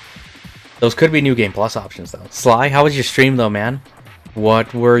 Those could be New Game Plus options, though. Sly, how was your stream, though, man?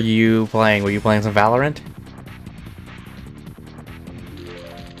 What were you playing? Were you playing some Valorant?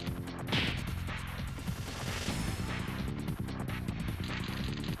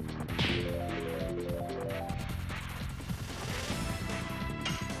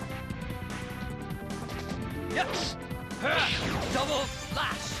 Yes! Double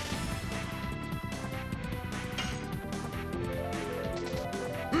slash!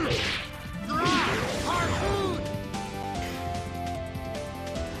 Harpoon!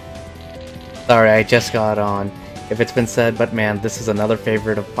 Sorry, I just got on. If it's been said, but man, this is another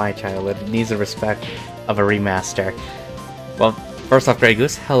favorite of my childhood. It needs the respect of a remaster. Well, first off, Grey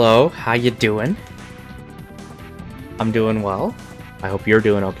Goose, hello. How you doing? I'm doing well. I hope you're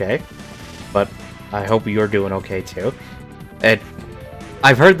doing okay. But I hope you're doing okay too.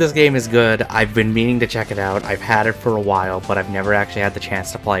 I've heard this game is good. I've been meaning to check it out. I've had it for a while, but I've never actually had the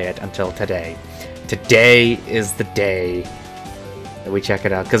chance to play it until today. Today is the day that we check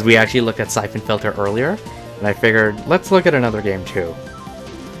it out, because we actually looked at Siphon Filter earlier, and I figured, let's look at another game too.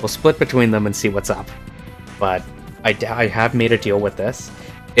 We'll split between them and see what's up. But I have made a deal with this.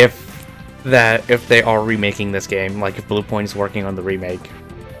 If they are remaking this game, like if Bluepoint is working on the remake,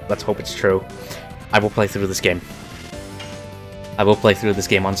 let's hope it's true, I will play through this game. I will play through this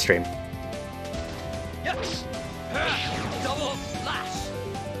game on stream. Yes! Double slash!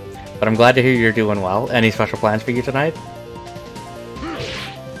 But I'm glad to hear you're doing well. Any special plans for you tonight?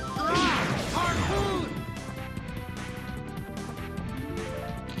 Harpoon!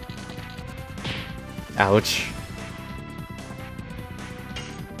 Ouch.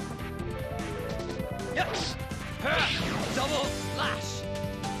 Yes! Double slash!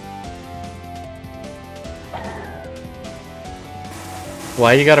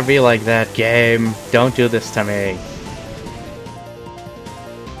 Why you gotta be like that, game? Don't do this to me.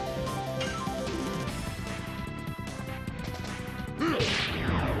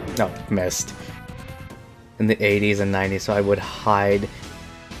 No, missed. In the 80s and 90s, so I would hide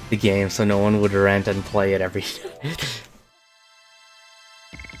the game so no one would rent and play it every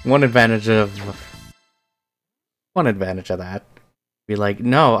One advantage of that. Be like,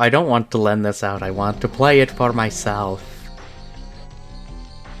 no, I don't want to lend this out, I want to play it for myself.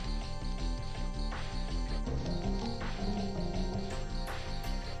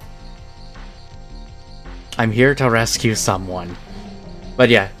 I'm here to rescue someone. But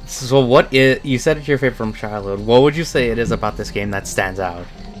yeah, so you said it's your favorite from childhood. What would you say it is about this game that stands out,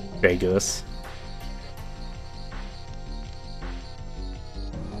 Grey Goose?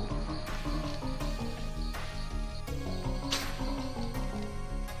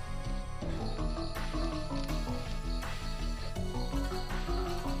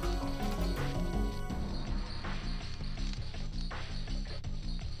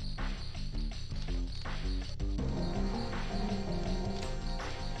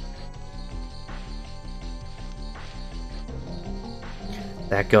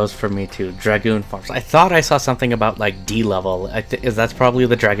 That goes for me too. Dragoon Farms. I thought I saw something about like D level. That's probably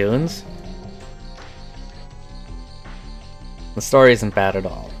the Dragoons? The story isn't bad at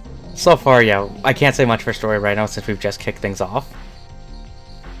all. So far, yeah, I can't say much for story right now since we've just kicked things off.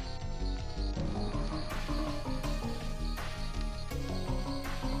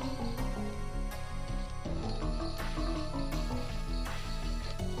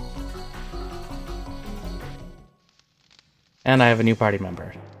 And I have a new party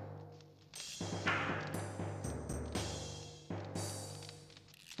member.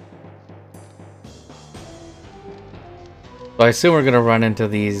 So I assume we're gonna run into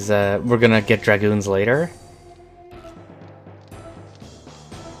these, we're gonna get Dragoons later.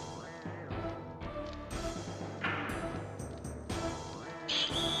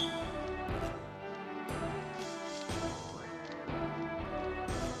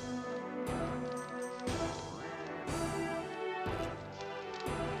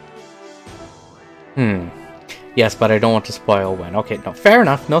 Yes, but I don't want to spoil when. Okay, no, fair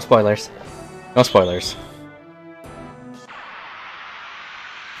enough. No spoilers. No spoilers.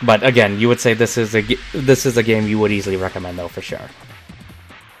 But again, you would say this is a game you would easily recommend, though, for sure.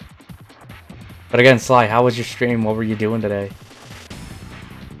 But again, Sly, how was your stream? What were you doing today?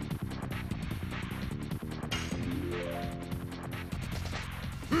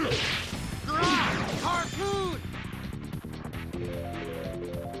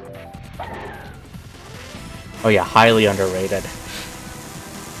 Oh yeah, highly underrated.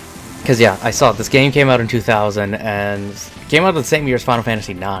 Because yeah, I saw this game came out in 2000 and came out the same year as Final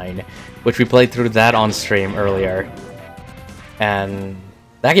Fantasy IX, which we played through that on stream earlier. And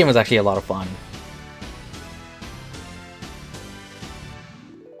that game was actually a lot of fun.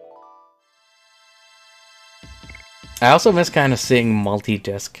 I also miss kind of seeing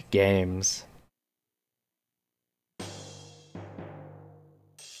multi-disc games.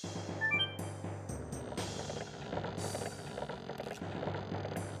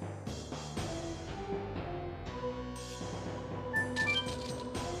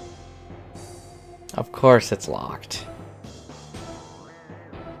 Of course it's locked.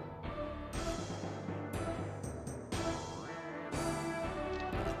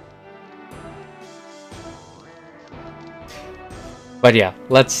 But yeah,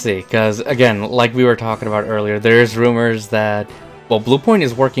 let's see, because again, like we were talking about earlier, there's rumors that, well, Bluepoint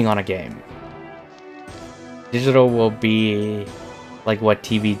is working on a game. Digital will be like what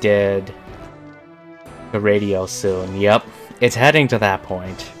TV did to radio soon. Yep, it's heading to that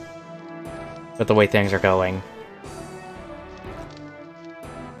point. With the way things are going.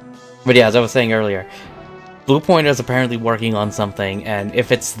 But yeah, as I was saying earlier, Bluepoint is apparently working on something, and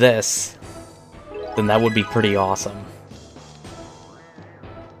if it's this, then that would be pretty awesome.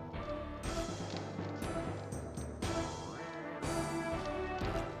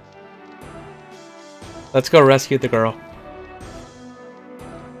 Let's go rescue the girl.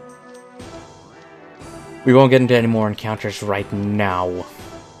 We won't get into any more encounters right now.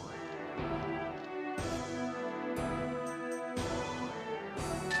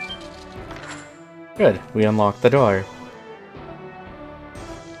 Good, we unlocked the door.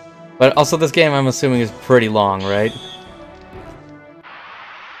 But also this game, I'm assuming, is pretty long, right?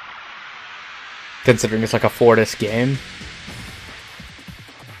 Considering it's like a 4-disc game.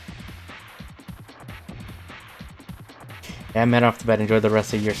 Yeah, I'm heading off to bed. Enjoy the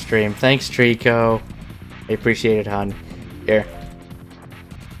rest of your stream. Thanks, Trico. I appreciate it, hon. Here.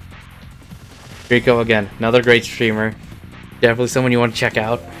 Trico again. Another great streamer. Definitely someone you want to check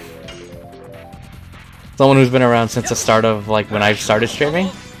out. Someone who's been around since the start of, like, when I started streaming.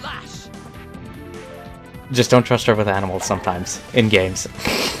 Just don't trust her with animals sometimes. In games.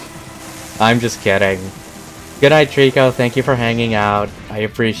 I'm just kidding. Good night, Trico. Thank you for hanging out. I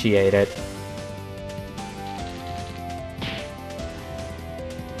appreciate it.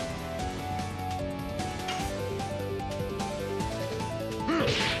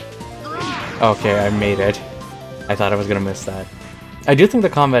 Okay, I made it. I thought I was gonna miss that. I do think the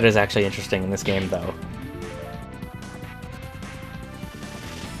combat is actually interesting in this game, though.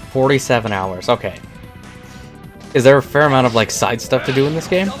 47 hours, okay. Is there a fair amount of, like, side stuff to do in this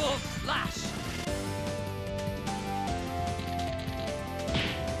game?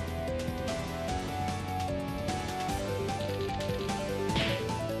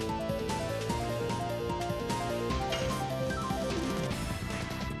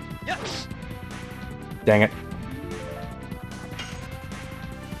 Dang it.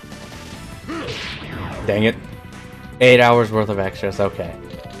 Dang it. 8 hours worth of extras, okay.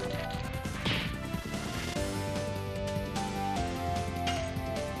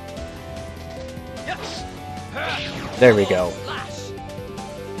 There we go.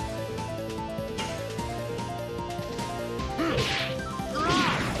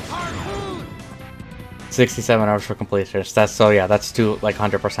 $67 hours for completion. That's so yeah, that's to like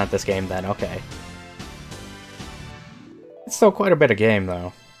 100% this game then, okay. It's still quite a bit of game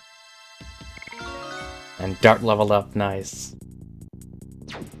though. And Dart leveled up, nice.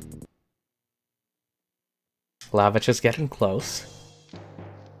 Lavich is getting close.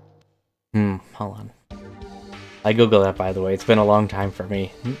 Hold on. I googled that, by the way. It's been a long time for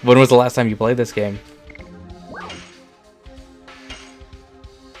me. When was the last time you played this game?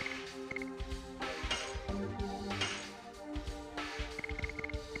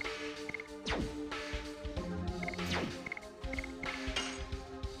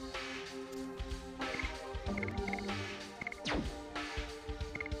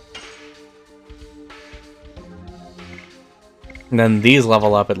 And then these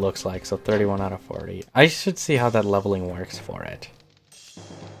level up, it looks like, so 31 out of 40. I should see how that leveling works for it.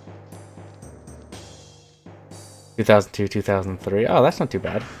 2002, 2003. Oh, that's not too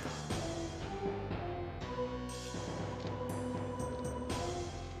bad.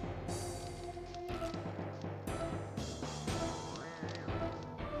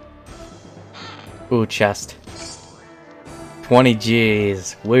 Ooh, chest. 20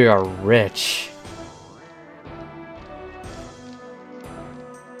 G's. We are rich.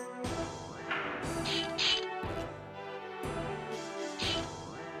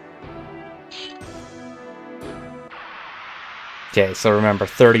 Okay, so remember,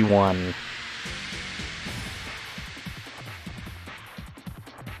 31.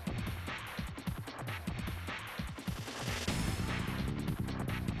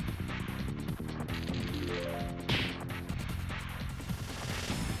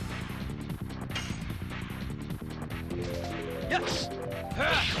 Yes!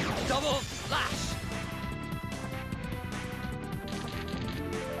 Double slash!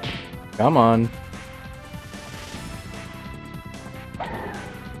 Come on.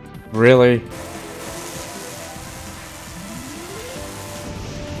 Really?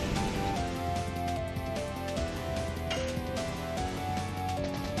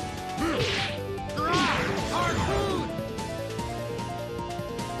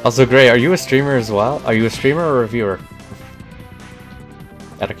 Also, Gray, are you a streamer as well? Are you a streamer or a reviewer?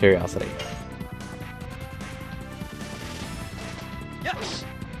 Out of curiosity. Yes!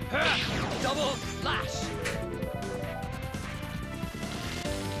 Double slash!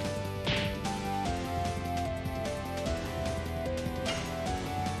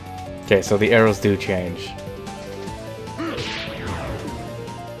 Okay, so the arrows do change.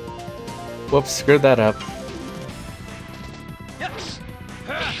 Whoops, screwed that up. Yes!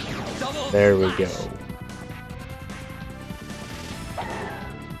 Double There we go. slash!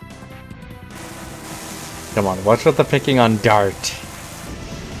 Come on, what's with the picking on Dart?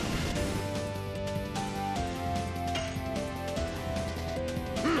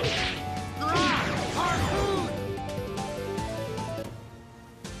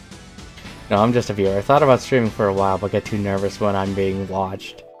 No, I'm just a viewer. I thought about streaming for a while, but get too nervous when I'm being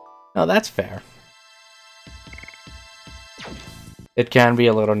watched. No, that's fair. It can be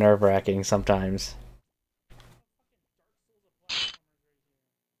a little nerve-wracking sometimes.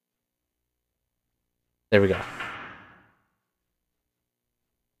 There we go.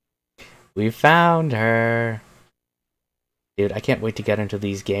 We found her! Dude, I can't wait to get into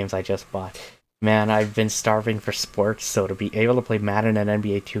these games I just bought. Man, I've been starving for sports, so to be able to play Madden and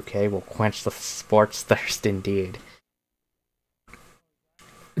NBA 2K will quench the sports thirst indeed.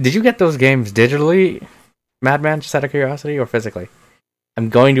 Did you get those games digitally, Madman, just out of curiosity, or physically? I'm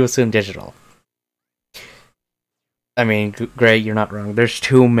going to assume digital. I mean, Gray, you're not wrong. There's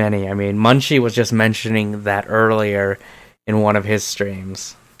too many. I mean, Munchie was just mentioning that earlier in one of his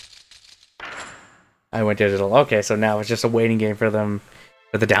streams. I went digital. Okay, so now it's just a waiting game for them,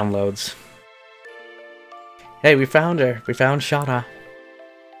 for the downloads. Hey, we found her. We found Shada.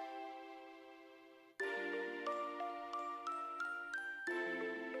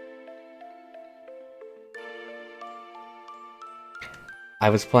 I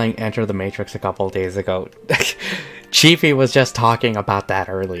was playing Enter the Matrix a couple days ago. Chiefy was just talking about that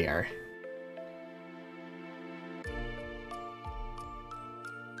earlier.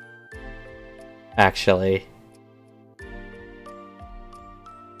 Actually.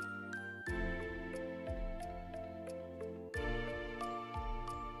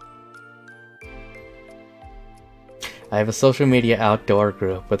 I have a social media outdoor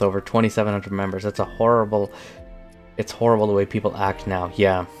group with over 2,700 members. It's horrible the way people act now.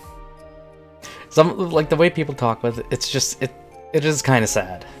 Yeah. Like the way people talk with it is kind of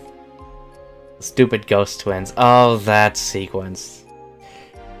sad. Stupid ghost twins. Oh, that sequence.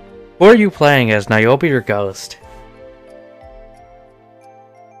 Who are you playing as, Niobe or Ghost?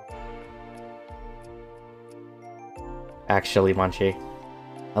 Actually, Munchie.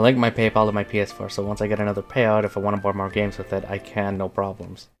 I link my PayPal to my PS4, so once I get another payout, if I want to buy more games with it, I can, no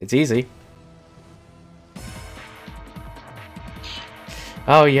problems. It's easy.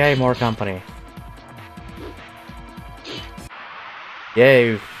 Oh, yay, more company.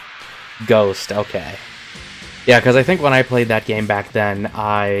 Yay, Ghost, okay. Yeah, because I think when I played that game back then,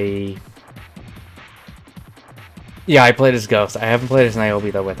 I played as Ghost. I haven't played as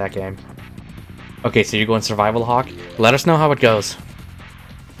Niobe, though, with that game. Okay, so you're going Survival Hawk? Let us know how it goes.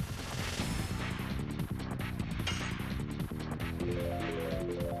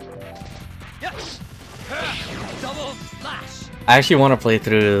 Yes! Double slash! I actually want to play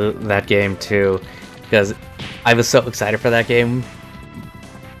through that game, too, because I was so excited for that game.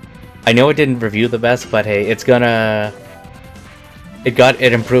 I know it didn't review the best, but hey, it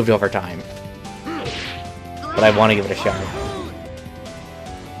improved over time. But I want to give it a shot.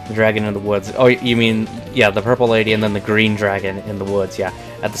 The dragon in the woods. Oh, you mean, yeah, the purple lady and then the green dragon in the woods, yeah.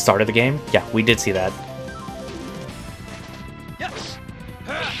 At the start of the game? Yeah, we did see that. Yes!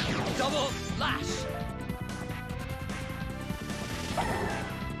 Double slash!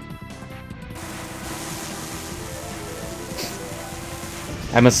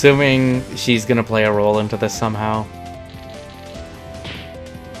 I'm assuming she's gonna play a role into this somehow.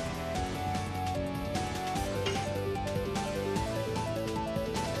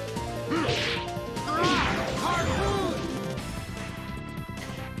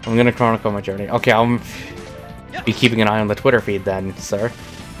 I'm gonna chronicle my journey. Okay, I'll be keeping an eye on the Twitter feed then, sir.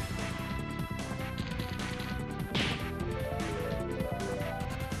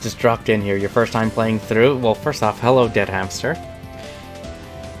 Just dropped in here. Your first time playing through? Well, first off, hello, dead hamster.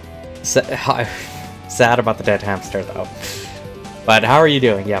 Sad about the dead hamster, though. But how are you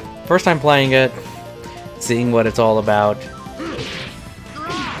doing? Yeah, first time playing it, seeing what it's all about.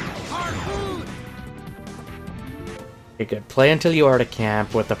 Okay, good. Play until you are at a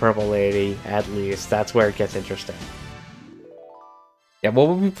camp with the purple lady, at least. That's where it gets interesting. Yeah,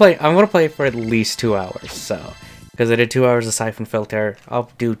 well, I'm gonna play for at least 2 hours, so... Because I did 2 hours of Siphon Filter,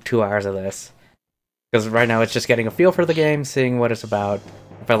 I'll do 2 hours of this. Because right now it's just getting a feel for the game, seeing what it's about.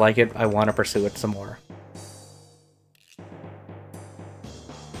 If I like it, I want to pursue it some more.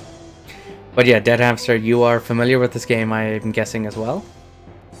 But yeah, Dead Hamster, you are familiar with this game, I'm guessing, as well?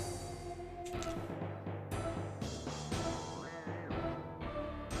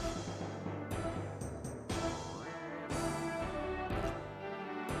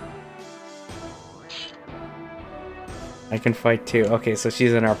 I can fight too. Okay, so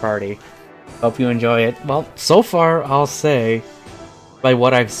she's in our party. Hope you enjoy it. Well, so far, I'll say, by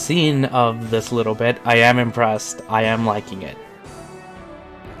what I've seen of this little bit, I am impressed. I am liking it.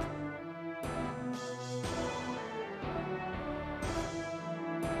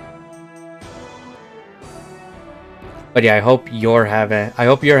 But yeah, I hope you're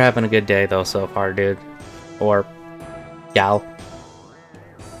having a good day though so far, dude. Or gal.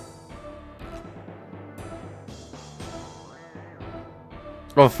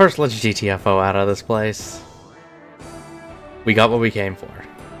 Well, first let's GTFO out of this place. We got what we came for.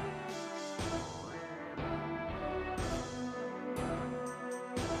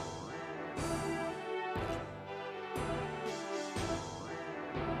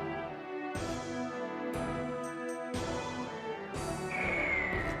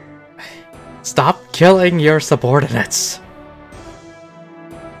 Stop killing your subordinates!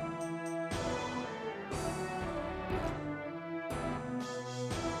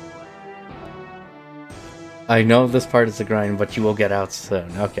 I know this part is a grind, but you will get out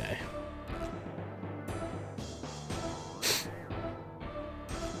soon. Okay.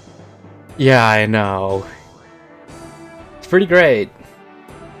 Yeah, I know. It's pretty great.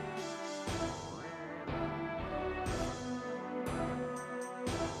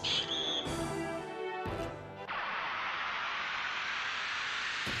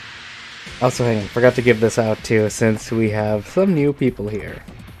 Also, hang on, forgot to give this out too, since we have some new people here.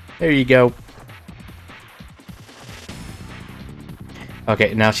 There you go.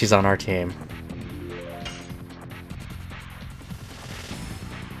 Okay, now she's on our team.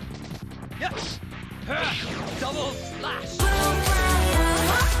 Double slash.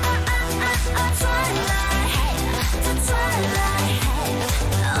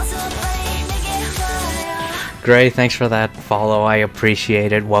 Gray, thanks for that follow. I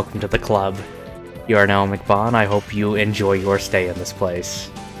appreciate it. Welcome to the club. You are now McBon. I hope you enjoy your stay in this place.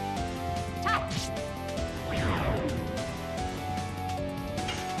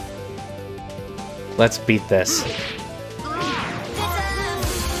 Let's beat this.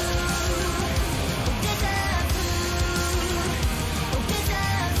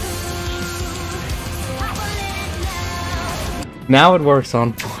 Now it works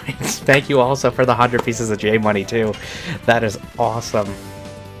on points. Thank you also for the 100 pieces of J money too. That is awesome.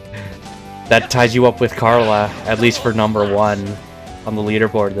 That ties you up with Carla, at least for number 1 on the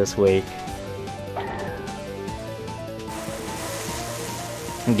leaderboard this week.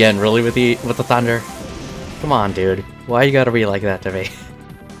 Again, really with the thunder? Come on, dude. Why you gotta be like that to me?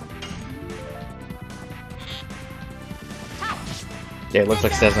 Yeah, it looks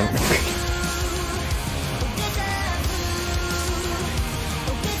like Cesar.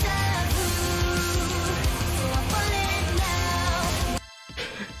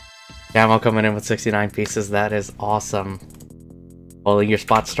 Camo coming in with 69 pieces. That is awesome. Holding your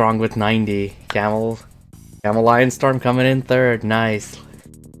spot strong with 90. Camel Lionstorm coming in 3rd. Nice.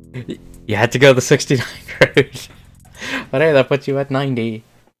 You had to go the 69 route. But hey, that puts you at 90.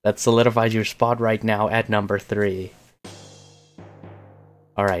 That solidifies your spot right now at number 3.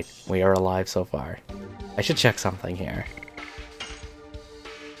 Alright, we are alive so far. I should check something here.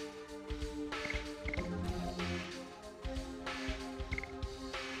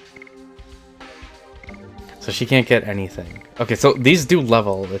 So she can't get anything. Okay, so these do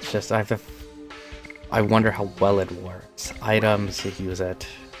level. It's just I wonder how well it works. Items, you use it.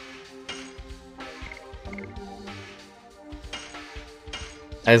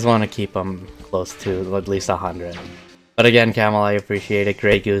 I just want to keep them close to at least 100. But again, Camel, I appreciate it.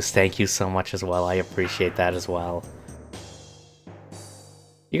 Grey Goose, thank you so much as well. I appreciate that as well.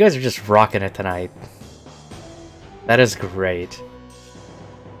 You guys are just rocking it tonight. That is great.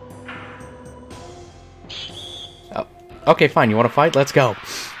 Oh, okay, fine. You want to fight? Let's go.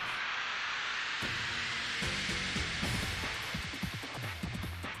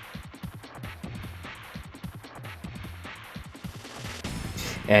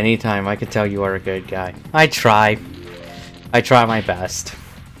 Anytime, I can tell you are a good guy. I try. I try my best.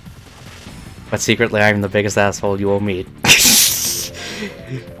 But secretly, I'm the biggest asshole you will meet.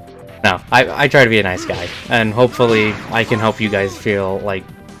 No, I try to be a nice guy. And hopefully, I can help you guys feel, like,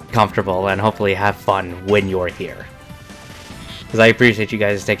 comfortable and hopefully have fun when you're here. Because I appreciate you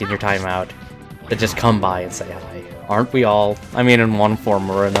guys taking your time out to just come by and say hi. Aren't we all? I mean, in one form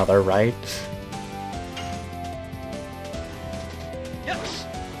or another, right?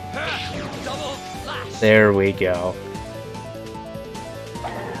 There we go.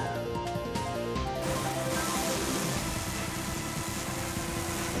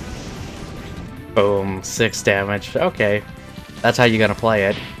 Boom, 6 damage. Okay, that's how you're gonna play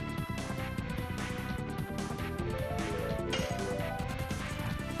it.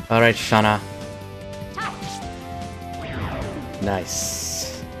 Alright, Shana.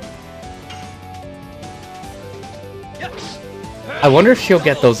 Nice. I wonder if she'll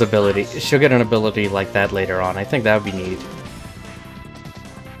get those abilities. She'll get an ability like that later on. I think that would be neat.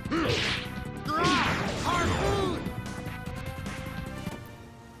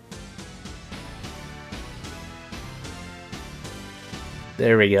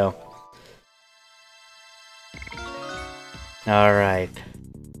 There we go. Alright.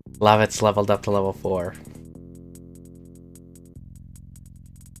 Lavit's leveled up to level 4.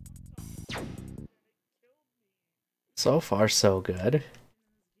 So far, so good.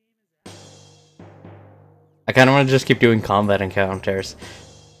 I kind of want to just keep doing combat encounters.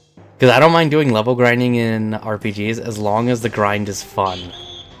 Because I don't mind doing level grinding in RPGs as long as the grind is fun.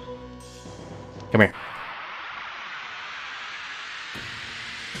 Come here.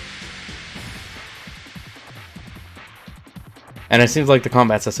 And it seems like the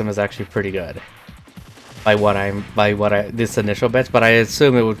combat system is actually pretty good. This initial bit, but I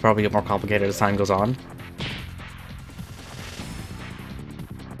assume it would probably get more complicated as time goes on.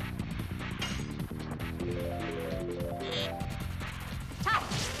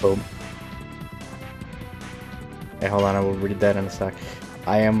 Boom. Okay, hold on, I will read that in a sec.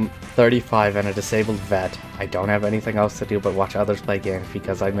 I am 35 and a disabled vet. I don't have anything else to do but watch others play games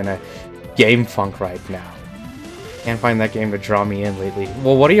because I'm in a game funk right now. Can't find that game to draw me in lately.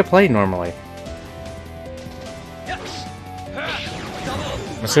 Well, what do you play normally? I'm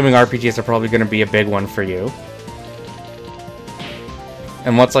assuming RPGs are probably going to be a big one for you.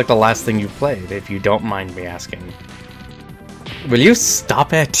 And what's like the last thing you played, if you don't mind me asking? Will you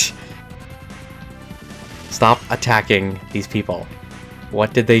stop it? Stop attacking these people.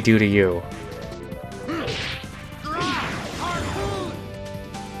 What did they do to you?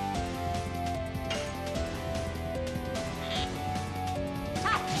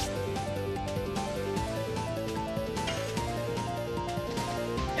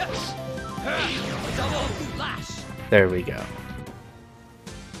 There we go.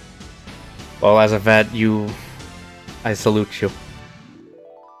 Well, as a vet, I salute you.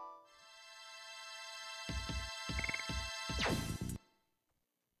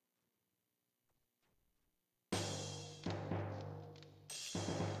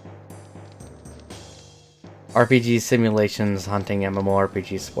 RPG simulations, hunting,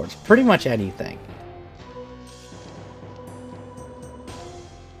 MMORPG, sports, pretty much anything.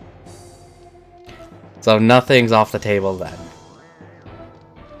 So nothing's off the table then.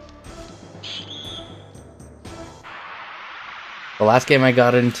 The last game I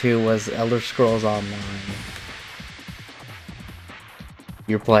got into was Elder Scrolls Online.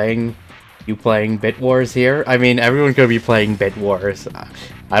 You playing Bit Wars here? I mean, everyone could be playing Bit Wars.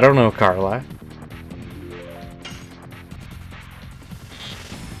 I don't know, Carla.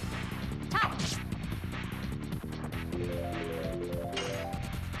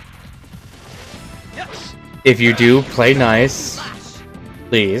 If you do, play nice.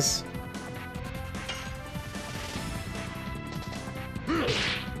 Please.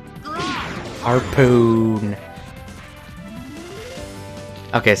 Harpoon.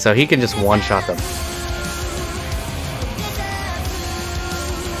 Okay, so he can just one-shot them.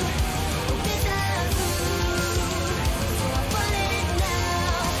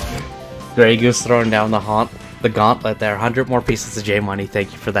 Grey Goose throwing down the gauntlet there. 100 more pieces of J-Money.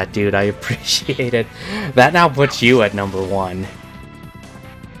 Thank you for that, dude. I appreciate it. That now puts you at number 1.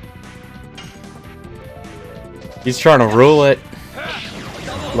 He's trying to rule it.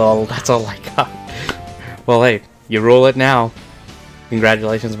 Lol, that's all I got. Well, hey, you rule it now.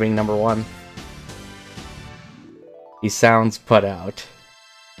 Congratulations being number 1. He sounds put out.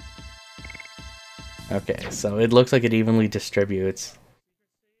 Okay, so it looks like it evenly distributes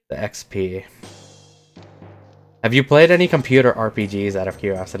the XP. Have you played any computer RPGs out of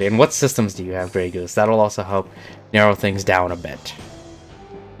curiosity? And what systems do you have, Grey Goose? That'll also help narrow things down a bit.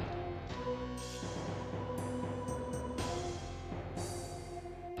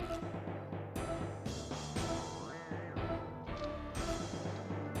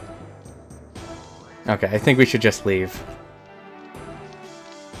 Okay, I think we should just leave.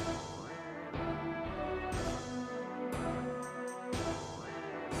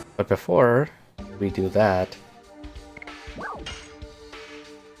 But before we do that...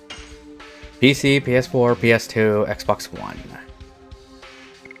 PC, PS4, PS2, Xbox One.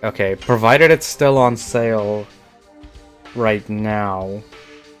 Okay, provided it's still on sale right now,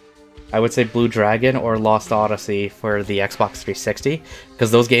 I would say Blue Dragon or Lost Odyssey for the Xbox 360, because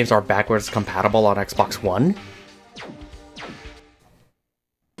those games are backwards compatible on Xbox One.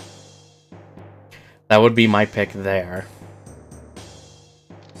 That would be my pick there.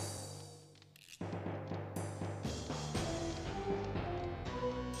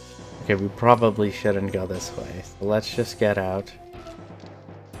 Okay, we probably shouldn't go this way, so let's just get out.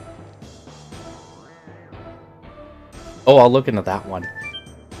 Oh, I'll look into that one.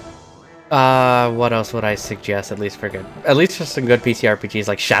 What else would I suggest, at least for some good PC RPGs,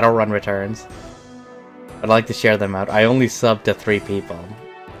 like Shadowrun Returns. I'd like to share them out. I only subbed to 3 people,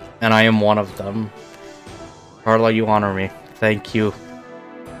 and I am one of them. Carla, you honor me. Thank you.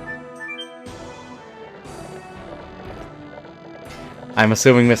 I'm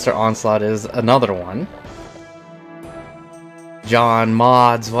assuming Mr. Onslaught is another one. John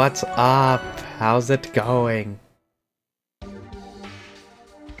Mods, what's up? How's it going?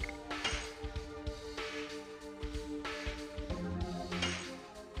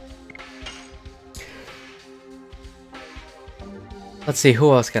 Let's see,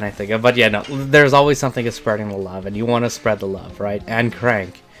 who else can I think of? But yeah, no, there's always something of spreading the love, and you want to spread the love, right? And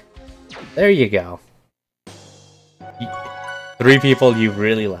Crank. There you go. 3 people you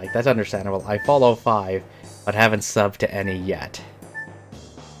really like. That's understandable. I follow 5, but haven't subbed to any yet.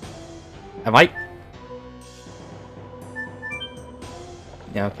 Am I?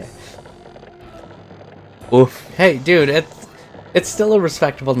 Yeah, okay. Oof. Hey, dude, it's still a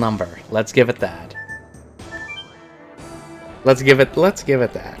respectable number. Let's give it that. Let's give it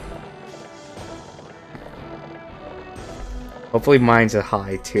that. Hopefully mine's a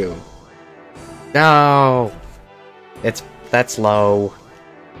high too. No! That's low.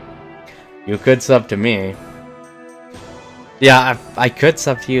 You could sub to me. Yeah, I could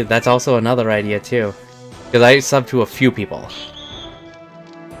sub to you. That's also another idea too. Because I sub to a few people.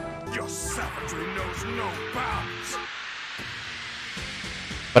 Your savagery knows no bounds.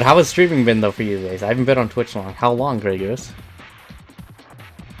 But how has streaming been though for you guys? I haven't been on Twitch long. How long, Grey Goose?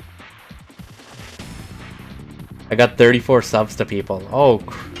 I got 34 subs to people. Oh,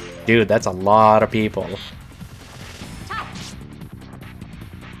 dude, that's a lot of people.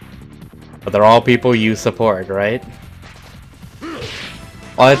 But they're all people you support, right?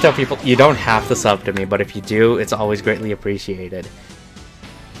 Well, I tell people, you don't have to sub to me, but if you do, it's always greatly appreciated.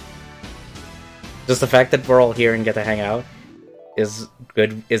 Just the fact that we're all here and get to hang out is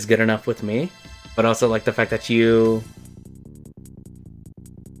good enough with me. But also like the fact that you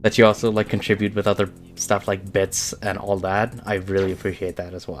also like contribute with other stuff like bits and all that. I really appreciate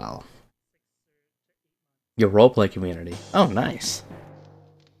that as well. Your roleplay community. Oh, nice.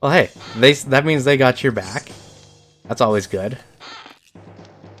 Well, hey, that means they got your back. That's always good.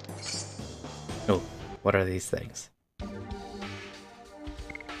 Oh, what are these things?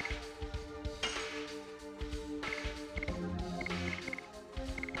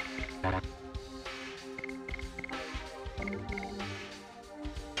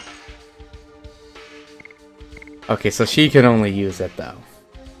 Okay, so she can only use it though.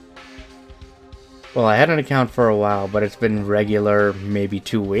 Well, I had an account for a while, but it's been regular maybe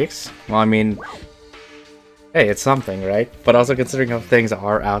 2 weeks. Well, I mean, hey, it's something, right? But also considering how things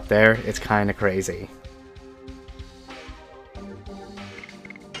are out there, it's kind of crazy.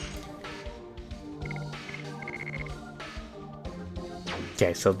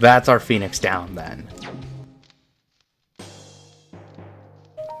 Okay, so that's our Phoenix down then.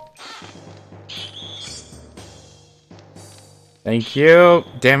 Thank you.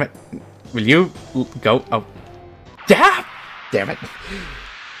 Damn it. Will you go? Oh. Yeah! Damn it.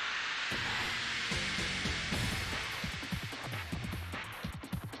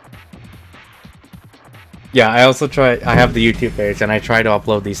 Yeah, I also I have the YouTube page and I try to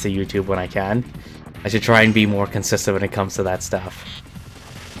upload these to YouTube when I can. I should try and be more consistent when it comes to that stuff.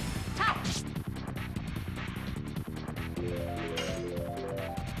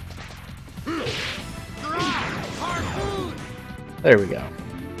 There we go.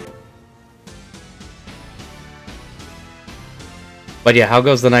 But yeah, how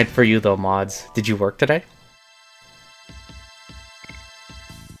goes the night for you though, mods? Did you work today?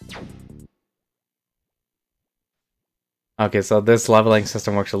 Okay, so this leveling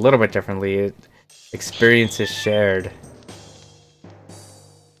system works a little bit differently. Experience is shared.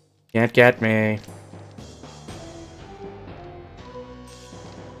 Can't get me.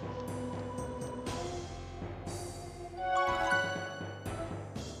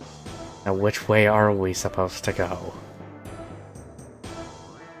 Now, which way are we supposed to go?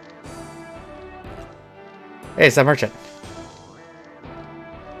 Hey, it's that merchant.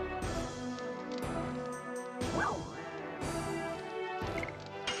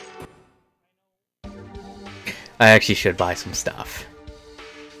 I actually should buy some stuff.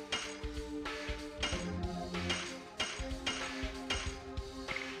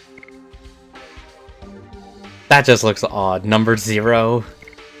 That just looks odd. Number 0.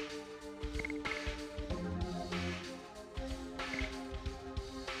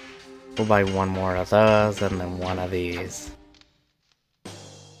 We'll buy one more of those and then one of these.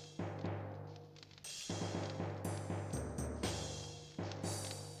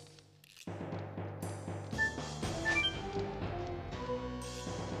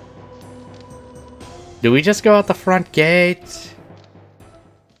 Do we just go out the front gate?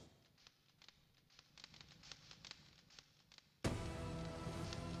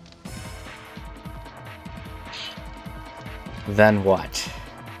 Then what?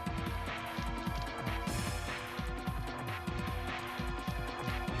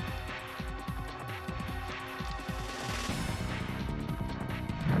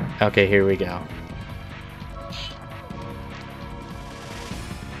 Okay, here we go.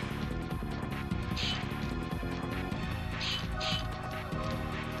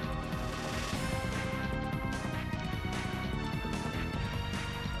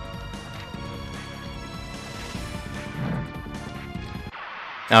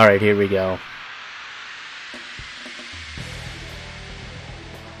 Alright, here we go.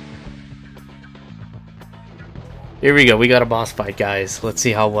 Here we go, we got a boss fight, guys. Let's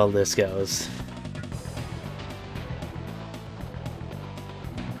see how well this goes.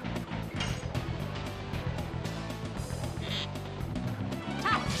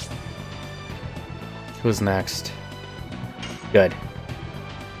 Who's next? Good.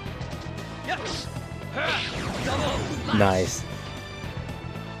 Nice.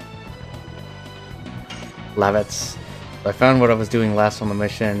 Levits. I found what I was doing last on the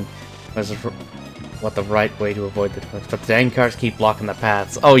mission was what the right way to avoid the twins, but the dang cars keep blocking the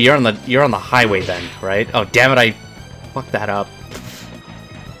paths. Oh, you're on the highway then, right? Oh, damn it! I fucked that up.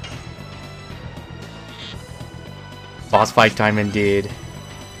 Boss fight time indeed.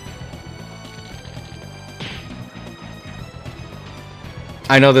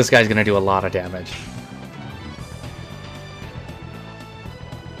 I know this guy's gonna do a lot of damage.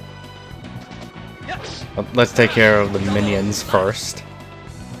 Let's take care of the minions first.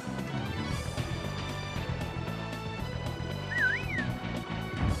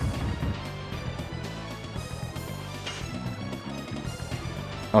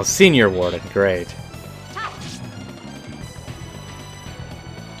 Oh, Senior Warden, great.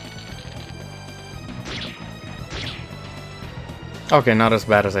 Okay, not as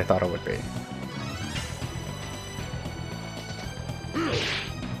bad as I thought it would be.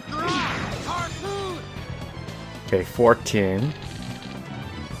 Okay, 14.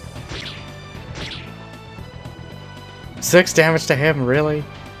 6 damage to him, really?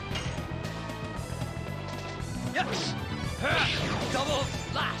 Double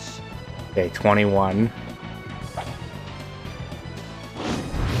slash. Okay, 21.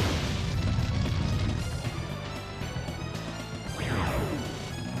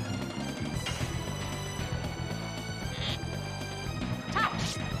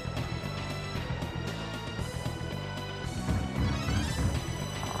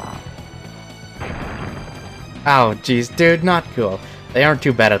 Oh, jeez, dude, not cool. They aren't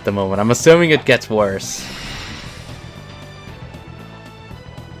too bad at the moment. I'm assuming it gets worse.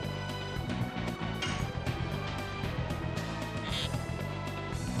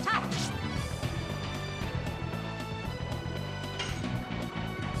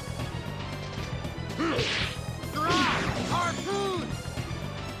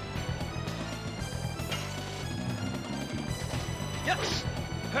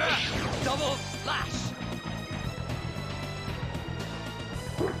 Double slash.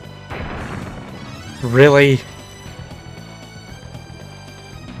 Really?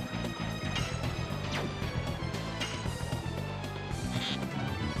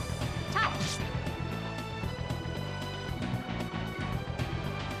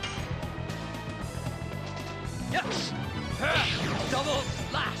 Double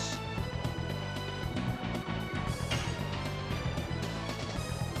slash.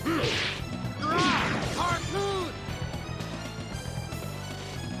 Harpoon.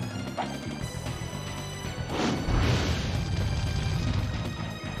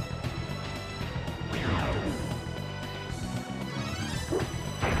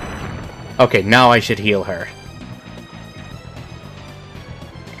 Okay, now I should heal her.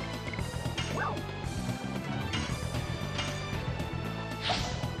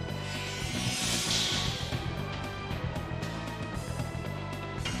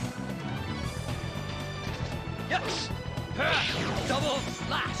 Double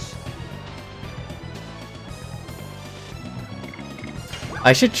slash.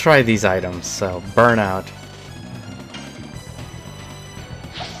 I should try these items, so burnout.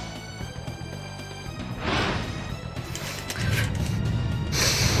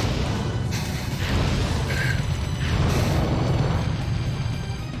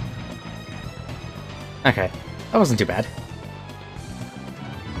 Okay, that wasn't too bad.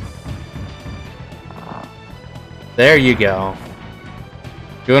 There you go.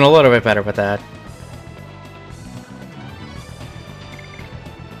 Doing a little bit better with that.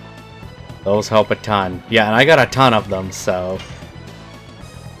 Those help a ton. Yeah, and I got a ton of them, so...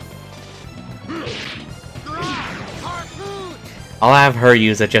 I'll have her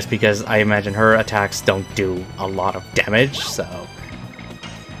use it just because I imagine her attacks don't do a lot of damage, so...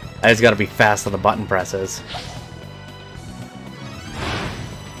 I just gotta be fast on the button presses.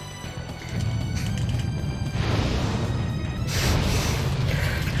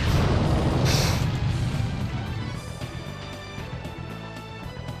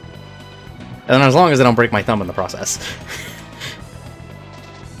 And as long as I don't break my thumb in the process.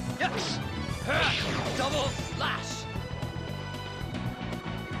 Double slash.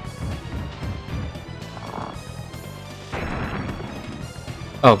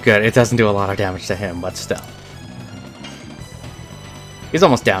 Oh good, it doesn't do a lot of damage to him, but still. He's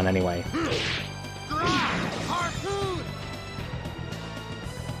almost down anyway. Harpoon.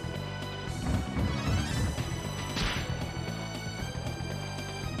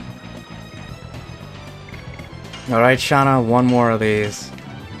 Alright, Shauna, one more of these.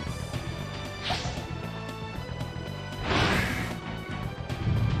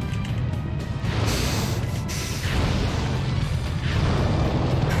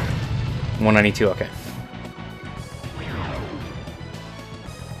 $192, okay.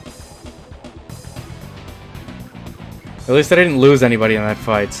 At least I didn't lose anybody in that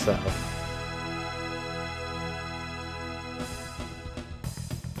fight, so...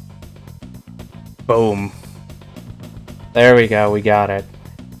 Boom. There we go, we got it.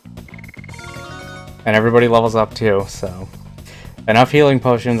 And everybody levels up too, so... Enough healing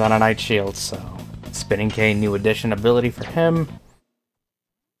potions on a Knight Shield, so... Spinning Cane, new addition ability for him.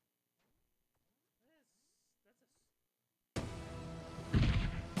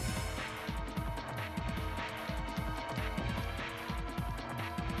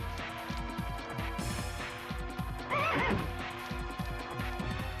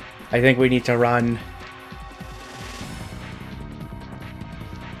 I think we need to run.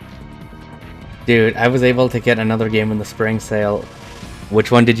 Dude, I was able to get another game in the spring sale.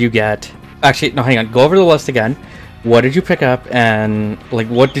 Which one did you get? Actually, no, hang on. Go over the list again. What did you pick up, and, like,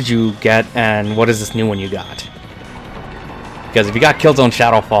 what did you get, and what is this new one you got? Because if you got Killzone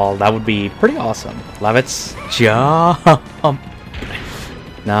Shadowfall, that would be pretty awesome. Levitz, jump!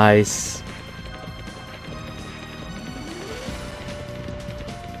 Nice.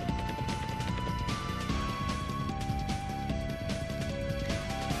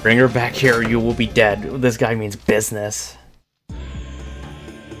 Bring her back here or you will be dead. This guy means business.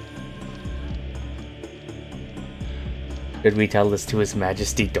 Did we tell this to His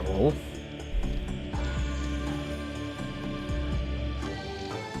Majesty Dole?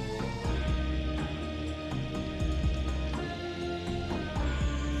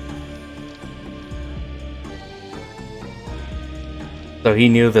 So he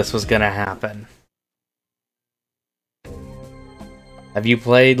knew this was gonna happen. Have you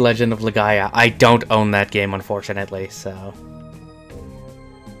played Legend of Legaia? I don't own that game, unfortunately, so...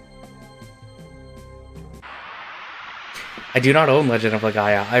 I do not own Legend of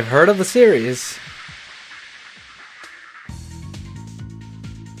Legaia. I've heard of the series.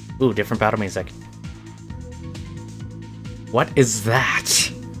 Ooh, different battle music. What is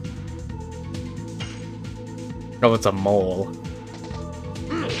that? No, it's a mole.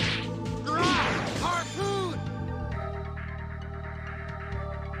 Harpoon!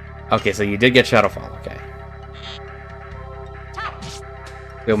 Okay, so you did get Shadowfall, okay.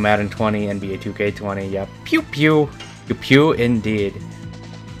 Still Madden 20, NBA 2K20, yep. Pew pew! Pew pew indeed.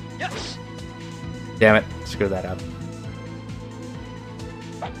 Yes! Damn it, screw that up.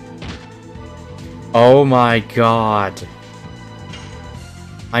 Oh my god.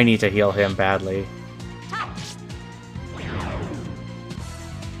 I need to heal him badly.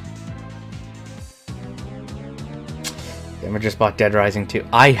 Damn, I just bought Dead Rising 2.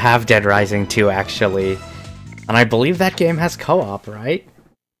 I have Dead Rising 2, actually. And I believe that game has co-op, right?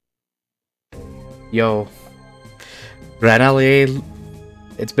 Yo. Renali,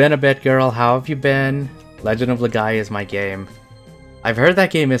 it's been a bit, girl. How have you been? Legend of Legai is my game. I've heard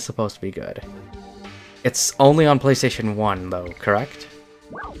that game is supposed to be good. It's only on PlayStation 1, though, correct?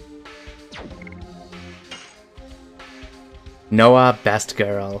 Noah, best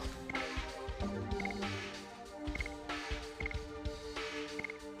girl.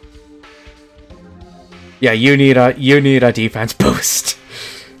 Yeah, you need a defense boost.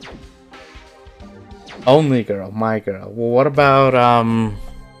 Only girl, my girl. Well, what about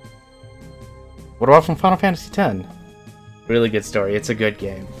from Final Fantasy X? Really good story. It's a good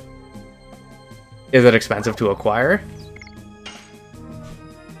game. Is it expensive to acquire?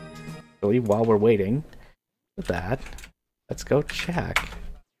 Really, while we're waiting for that, let's go check.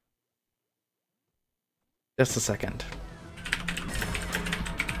 Just a second.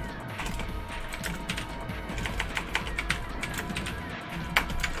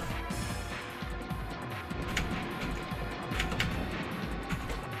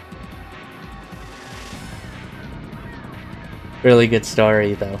 Really good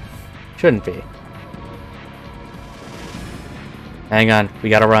story, though. Shouldn't be. Hang on, we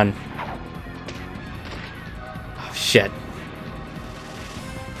gotta run. Oh, shit.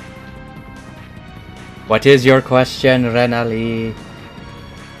 What is your question, Renali?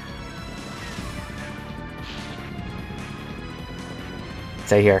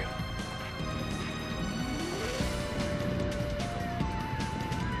 Stay here.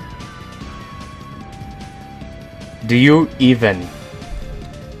 Do you even?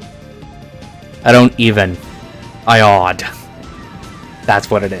 I don't even. I odd. That's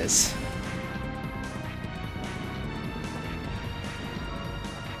what it is.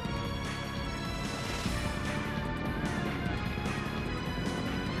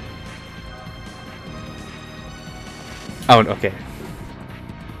 Oh, okay.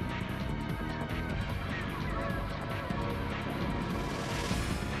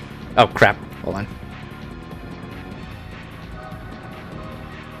 Oh, crap. Hold on.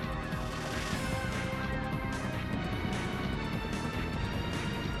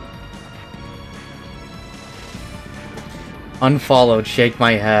 Unfollowed, shake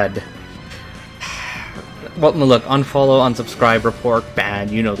my head. Well, look, unfollow, unsubscribe, report,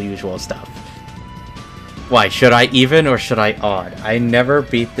 ban, you know the usual stuff. Why, should I even or should I odd? I never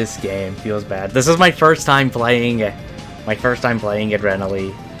beat this game, feels bad. This is my first time playing it. My first time playing it,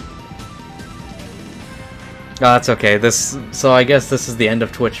 Renali. Oh, that's okay, so I guess this is the end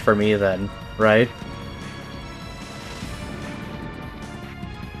of Twitch for me then, right?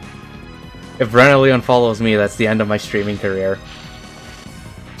 If Renali unfollows me, that's the end of my streaming career.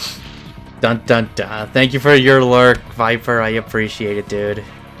 Dun dun dun. Thank you for your lurk, Viper. I appreciate it, dude.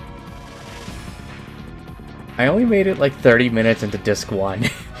 I only made it like 30 minutes into Disc 1.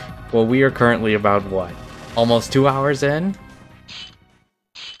 Well, we are currently about, what? Almost 2 hours in?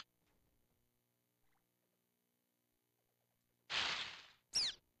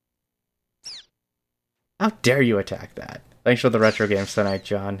 How dare you attack that? Thanks for the retro games tonight,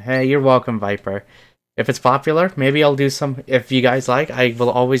 John. Hey, you're welcome, Viper. If it's popular, maybe I'll do some. If you guys like, I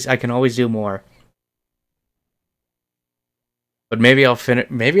can always do more. But maybe I'll finish.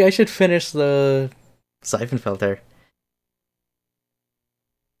 Maybe I should finish the Siphon Filter.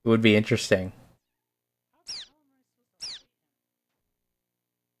 It would be interesting.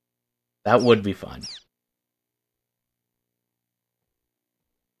 That would be fun.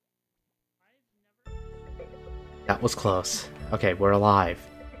 That was close. Okay, we're alive.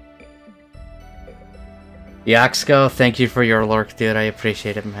 Yaxko, thank you for your lurk, dude. I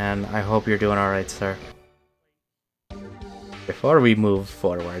appreciate it, man. I hope you're doing alright, sir. Before we move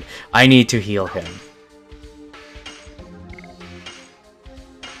forward, I need to heal him.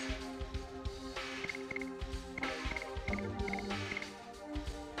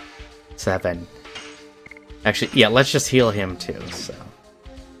 Seven. Actually, yeah, let's just heal him too, so.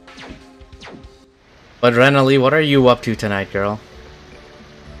 But Renali, what are you up to tonight, girl?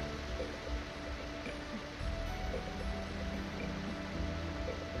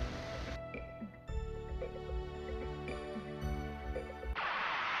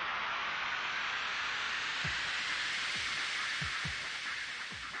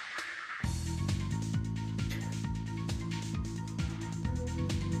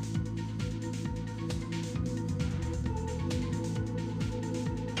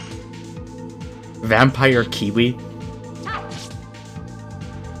 Vampire kiwi?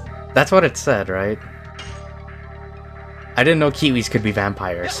 That's what it said, right? I didn't know kiwis could be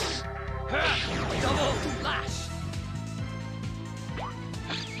vampires. Double lash.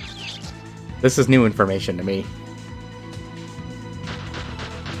 This is new information to me.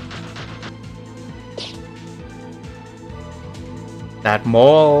 That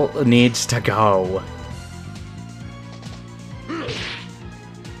mole needs to go.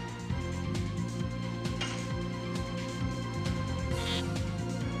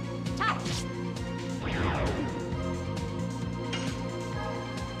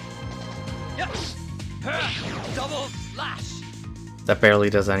 Yes. Double lash. That barely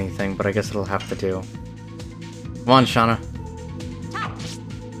does anything, but I guess it'll have to do. Come on, Shauna.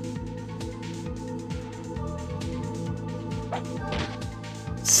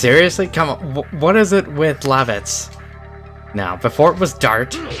 Seriously? Come on. What is it with Lavitz? Now, before it was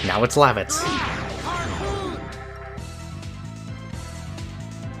Dart, now it's Lavitz. Harpoon.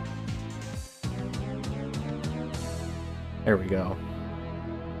 There we go.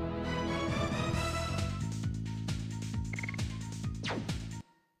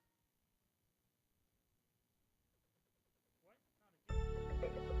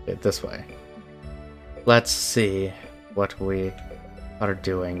 It this way. Let's see what we are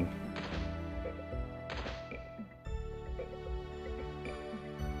doing.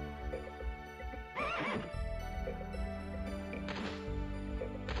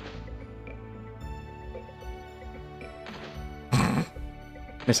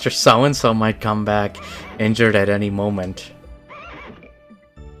 Mr. So-and-so might come back injured at any moment.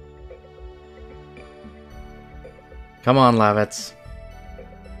 Come on, Lavitz.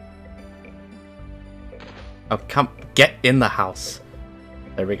 Oh, come, get in the house.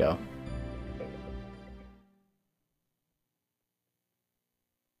 There we go.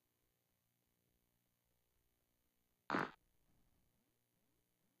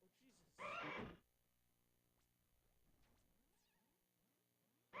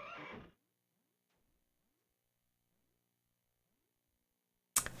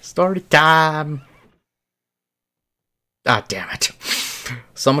 Story time! Ah, damn it.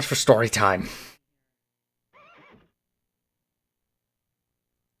 So much for story time.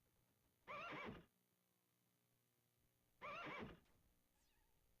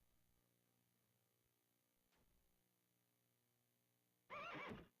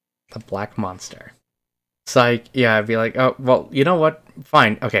 The Black Monster. Psych, yeah, I'd be like, oh, well, you know what?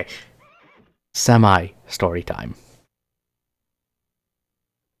 Fine, okay. Semi-story time.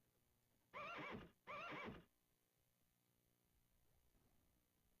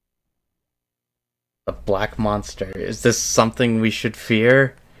 The Black Monster. Is this something we should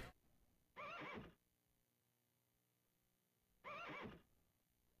fear?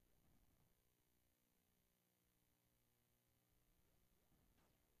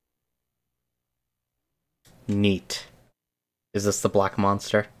 Neat. Is this the Black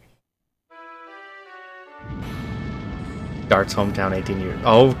Monster? Dart's hometown, 18 years.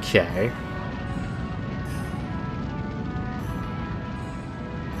 Okay.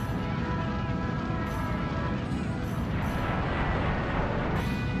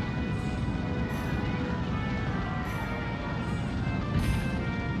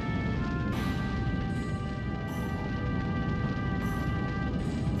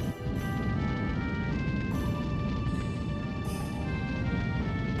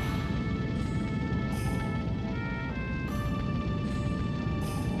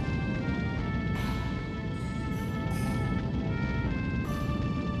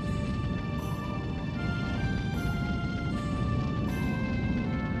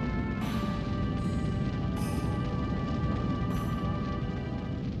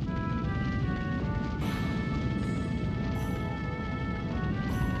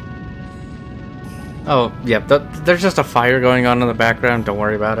 Oh, yeah, there's just a fire going on in the background, don't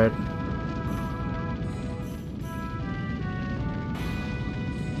worry about it.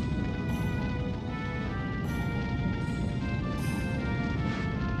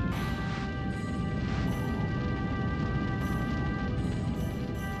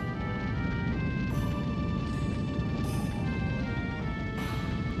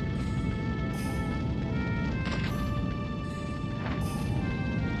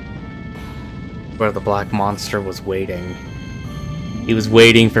 Where the Black Monster was waiting. He was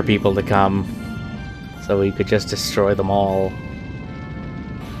waiting for people to come, so he could just destroy them all.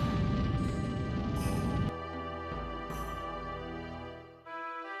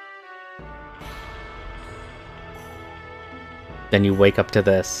 Then you wake up to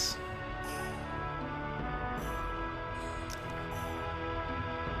this.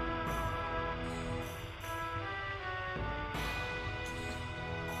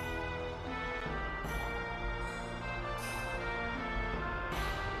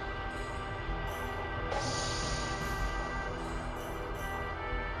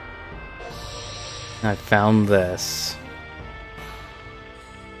 I found this.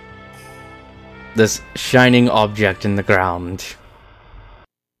 This shining object in the ground.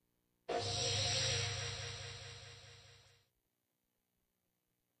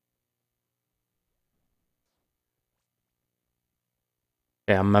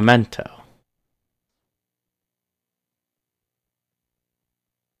 Yeah, a memento.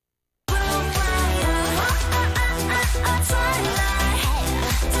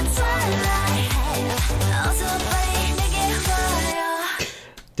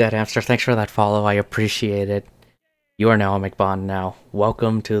 Dead Hamster, thanks for that follow, I appreciate it. You are now a McBond now.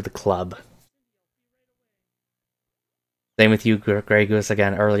 Welcome to the club. Same with you, Grey Goose,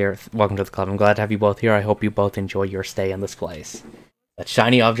 again earlier. Welcome to the club. I'm glad to have you both here. I hope you both enjoy your stay in this place. That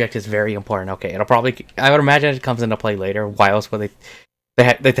shiny object is very important. Okay, it'll probably... I would imagine it comes into play later. Why else would they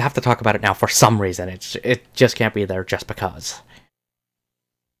have to talk about it now for some reason. It just can't be there just because.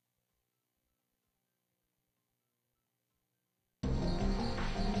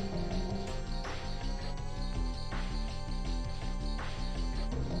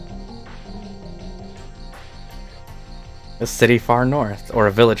 A city far north, or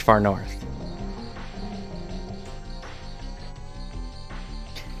a village far north.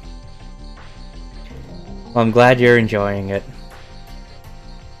 Well, I'm glad you're enjoying it.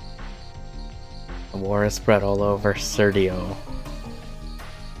 The war is spread all over Serdio.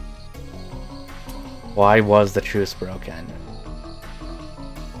 Why was the truce broken?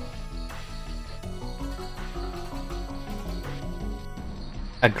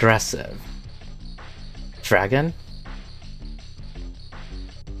 Aggressive. Dragon?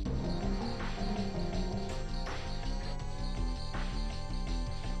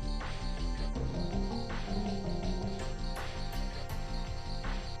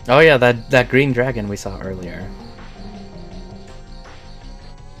 Oh yeah, that green dragon we saw earlier.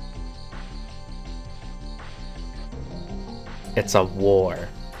 It's a war.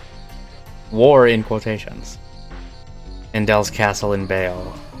 War in quotations. In Dell's castle in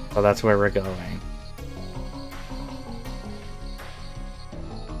Bale. So that's where we're going.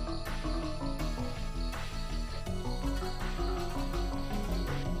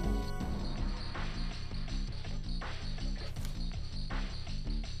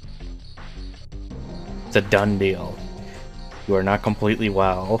 It's a done deal. You are not completely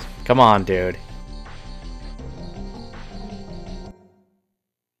well. Come on, dude.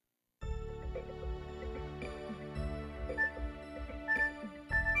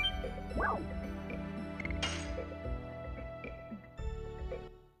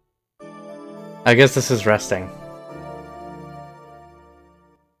 I guess this is resting.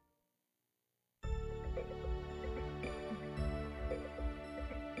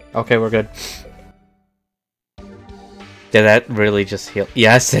 Okay, we're good. Did that really just heal?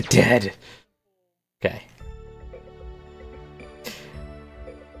 Yes, it did! Okay.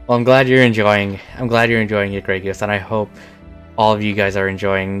 Well, I'm glad you're enjoying it, Grey Goose, and I hope all of you guys are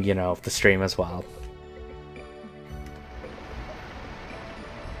enjoying, you know, the stream as well.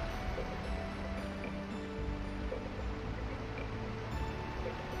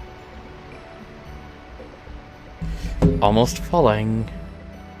 Almost falling.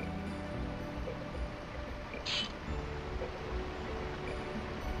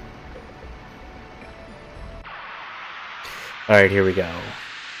 Alright, here we go.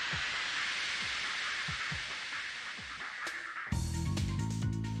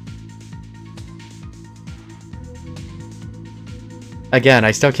 Again,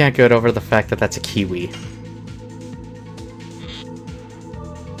 I still can't get over the fact that that's a kiwi.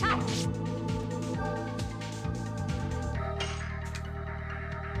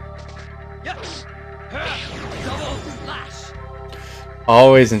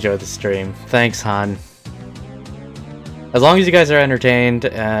 Always enjoy the stream. Thanks, Han. As long as you guys are entertained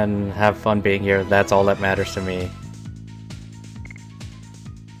and have fun being here, that's all that matters to me.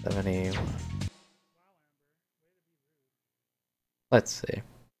 71. Let's see.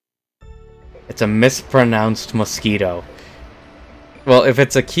 It's a mispronounced mosquito. Well, if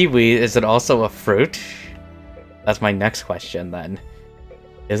it's a kiwi, is it also a fruit? That's my next question, then.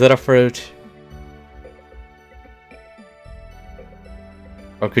 Is it a fruit?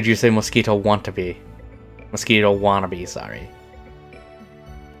 Or could you say mosquito want to be? Mosquito wannabe, sorry.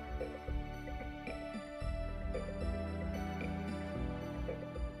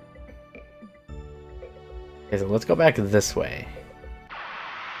 Okay, so let's go back this way.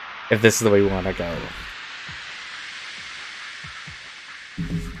 If this is the way we want to go.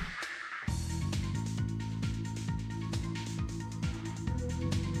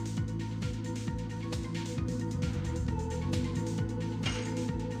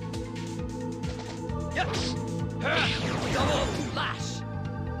 Double lash.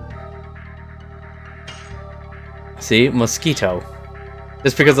 See? Mosquito.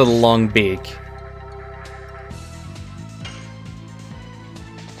 Just because of the long beak.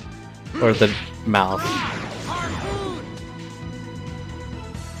 Or the mouth. Harpoon.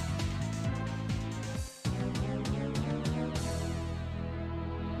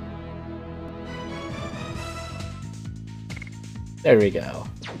 There we go.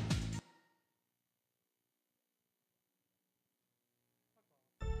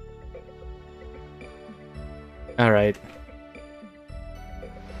 Alright.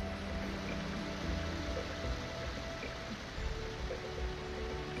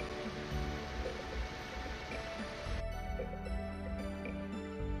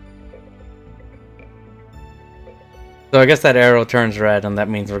 So I guess that arrow turns red, and that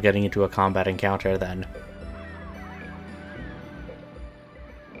means we're getting into a combat encounter then.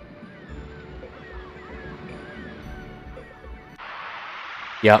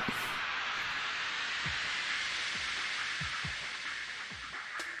 Yep.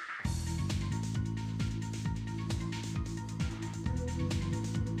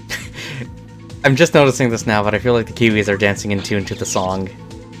 I'm just noticing this now, but I feel like the Kiwis are dancing in tune to the song,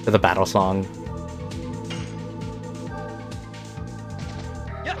 to the battle song.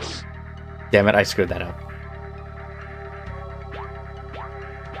 Damn it, I screwed that up.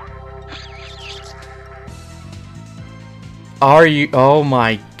 Are you? Oh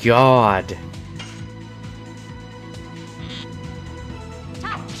my god.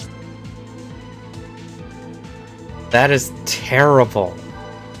 That is terrible.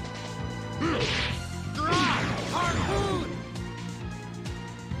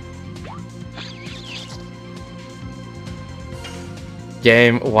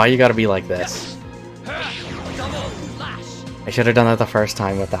 Game, why you gotta be like this? I should have done that the first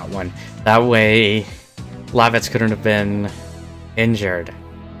time with that one. That way, Lavitz couldn't have been injured.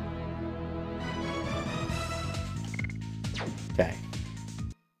 Okay.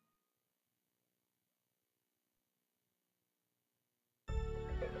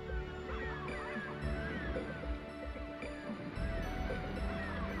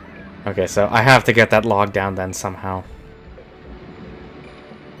 Okay, so I have to get that log down then somehow.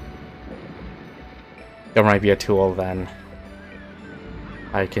 There might be a tool then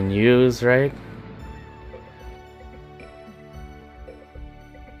I can use, right?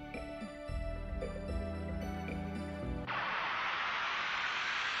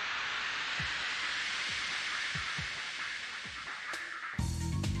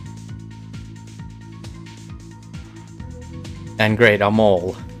 And great, a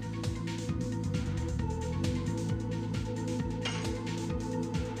mole.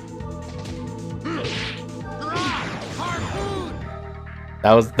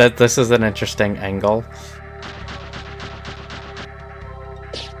 This is an interesting angle.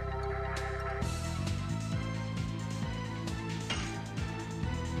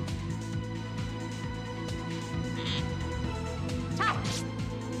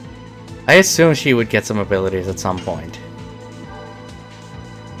 I assume she would get some abilities at some point.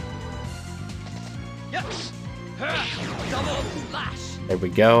 There we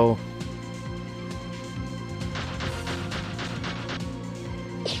go.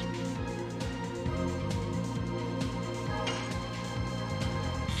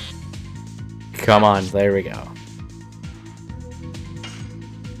 Come on, there we go.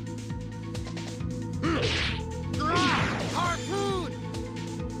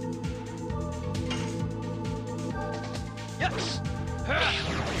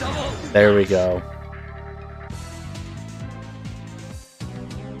 There we go.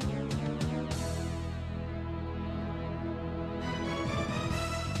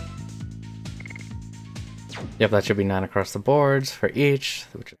 Yep, that should be 9 across the boards for each,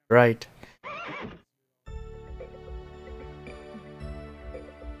 which is right.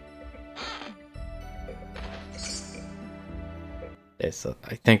 Okay, so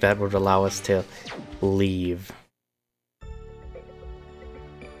I think that would allow us to leave.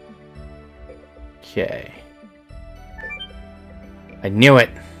 Okay. I knew it!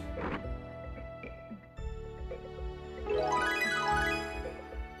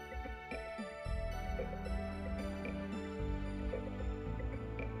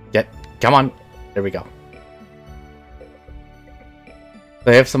 Come on! There we go.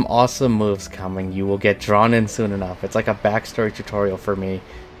 They have some awesome moves coming. You will get drawn in soon enough. It's like a backstory tutorial for me.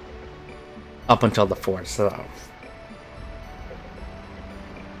 Up until the 4th, so...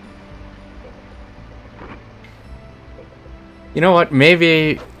 You know what?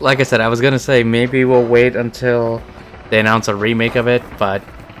 Maybe, like I said, I was gonna say maybe we'll wait until they announce a remake of it, but...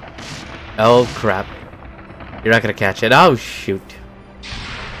 Oh crap. You're not gonna catch it. Oh, shoot.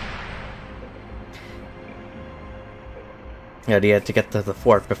 Yeah, he had to get to the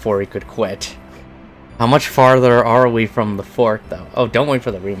fort before he could quit. How much farther are we from the fort, though? Oh, don't wait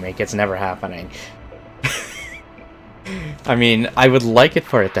for the remake. It's never happening. I mean, I would like it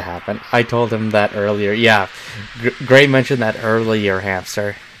for it to happen. I told him that earlier. Yeah, Gray mentioned that earlier,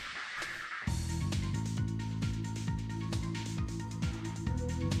 Hamster.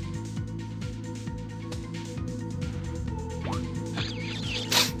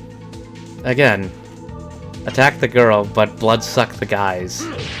 Again, attack the girl, but blood suck the guys.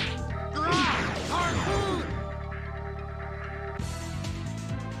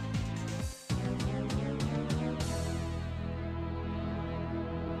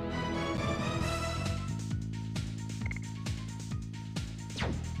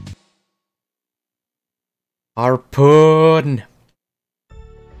 Harpoon!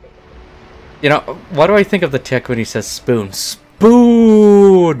 You know, what do I think of the tick when he says spoon?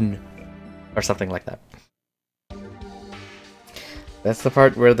 Spoon! Or something like that. That's the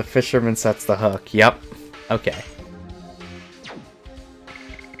part where the fisherman sets the hook. Yep. Okay.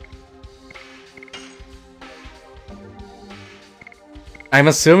 I'm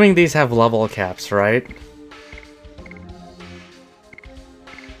assuming these have level caps, right?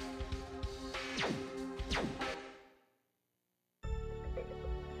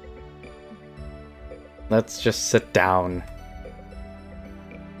 Let's just sit down.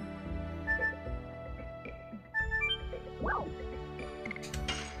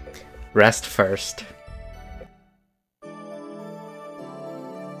 Rest first.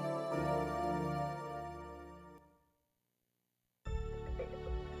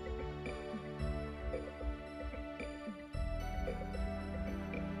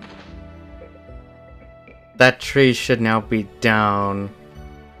 That tree should now be down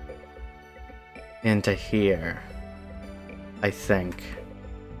into here, I think.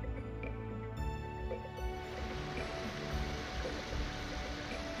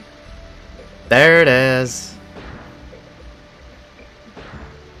 There it is.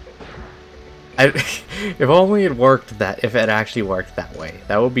 If only it worked that, if it actually worked that way.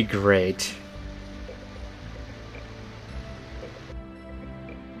 That would be great.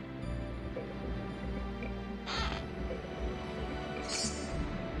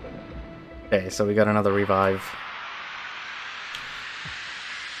 Okay, so we got another revive.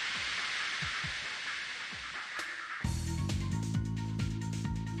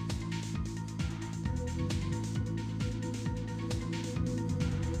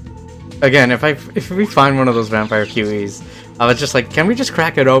 Again, if we find one of those vampire kiwis, I was just like, can we just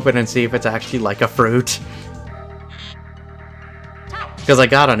crack it open and see if it's actually like a fruit? Because I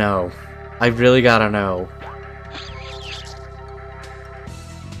gotta know. I really gotta know.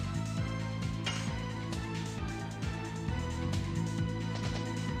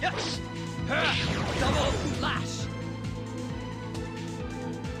 Double lash.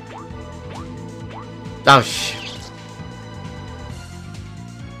 Oh, shit.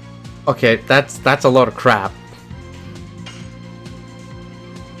 Okay, that's a load of crap.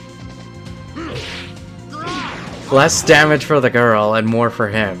 Less damage for the girl and more for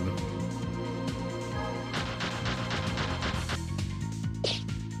him.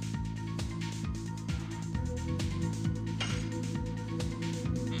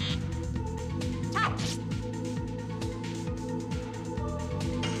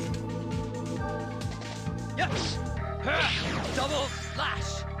 Yes. Double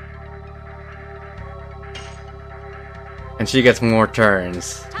lash. And she gets more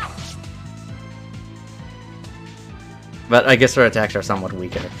turns. But I guess her attacks are somewhat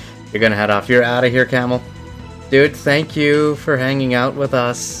weaker. You're gonna head off. You're out of here, Camel. Dude, thank you for hanging out with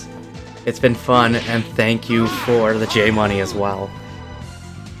us. It's been fun, and thank you for the J-Money as well.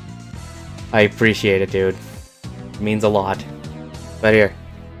 I appreciate it, dude. It means a lot. But here.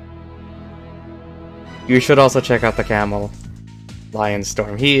 You should also check out the Camel, Lion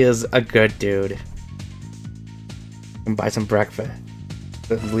Storm. He is a good dude. And buy some breakfast.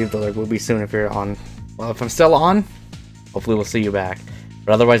 Leave the lurk. We'll be soon if you're on. Well, if I'm still on, hopefully we'll see you back.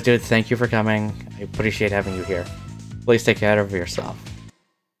 But otherwise, dude, thank you for coming. I appreciate having you here. Please take care of yourself.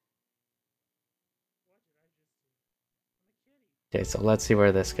 Okay, so let's see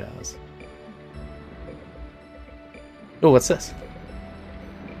where this goes. Ooh, what's this?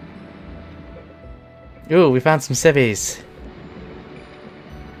 Ooh, we found some civvies.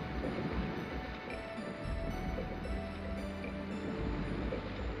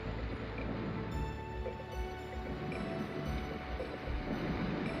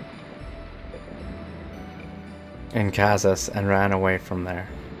 In Kazas and ran away from there.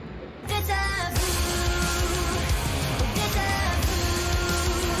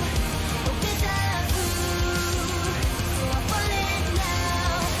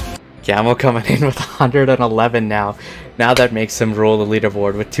 Camel coming in with 111 now. Now that makes him rule the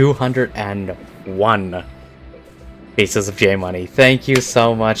leaderboard with 201 pieces of J money. Thank you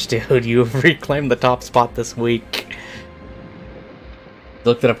so much, dude. You've reclaimed the top spot this week.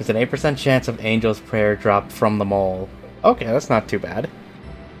 Looked it up. It's an 8% chance of Angel's Prayer drop from the mole. Okay, that's not too bad.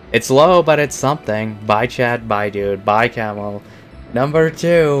 It's low, but it's something. Bye, Chad. Bye, dude. Bye, Camel. Number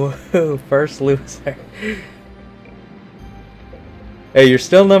 2. First loser. Hey, you're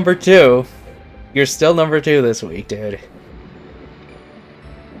still number 2. You're still number 2 this week, dude.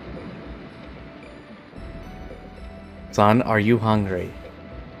 Son, are you hungry?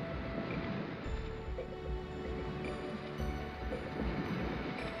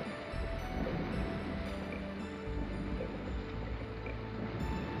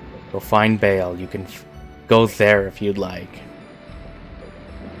 Go find Bale. You can go there if you'd like.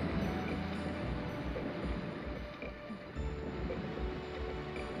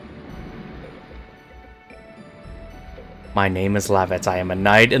 My name is Lavitz. I am a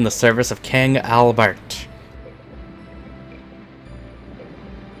knight in the service of King Albert.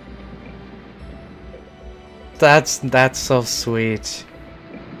 That's so sweet.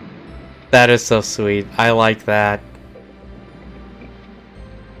 That is so sweet. I like that.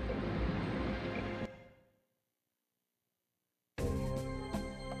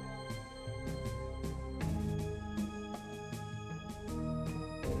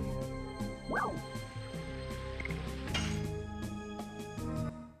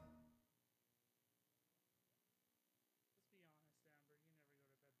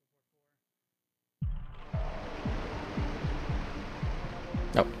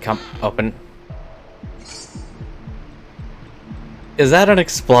 Oh, come, open. Is that an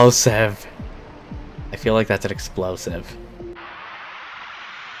explosive? I feel like that's an explosive.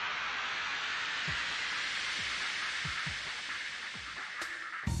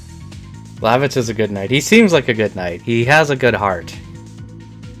 Lavitz is a good knight. He seems like a good knight. He has a good heart.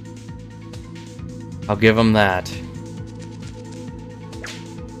 I'll give him that.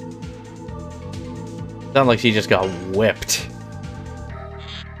 Sounds like she just got whipped.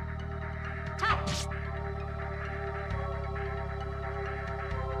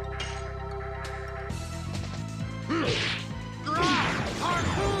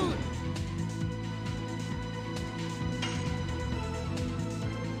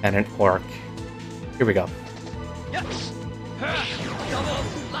 And an orc. Here we go.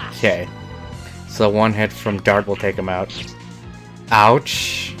 Okay. So one hit from Dart will take him out.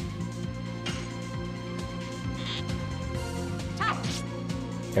 Ouch.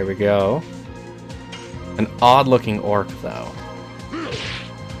 There we go. An odd looking orc though.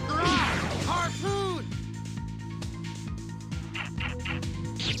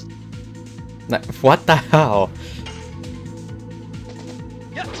 What the hell?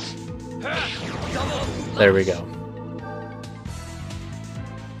 There we go.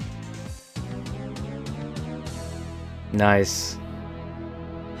 Nice.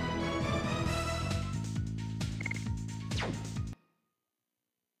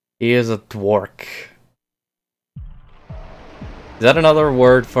 He is a dwark. Is that another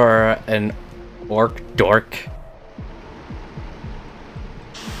word for an orc dork?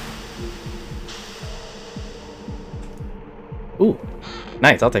 Ooh,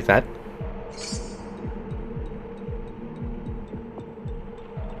 nice, I'll take that.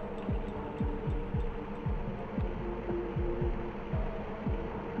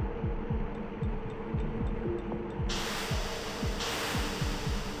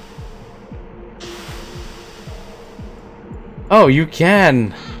 Oh, you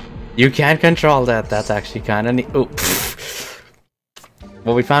can! You can control that. That's actually kind of neat. Oh,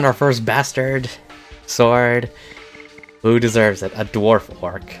 well, we found our first bastard sword. Who deserves it? A dwarf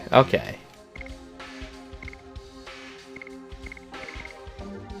orc. Okay.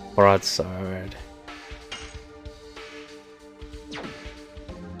 Broadsword.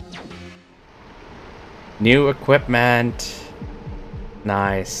 New equipment.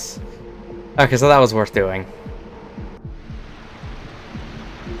 Nice. Okay, so that was worth doing.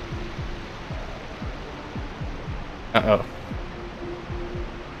 Uh-oh.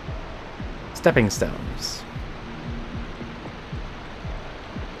 Stepping stones.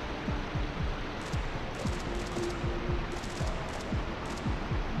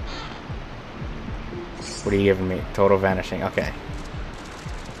 What are you giving me? Total vanishing. Okay.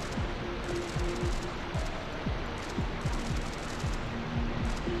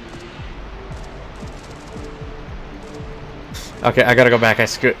 Okay, I gotta go back. I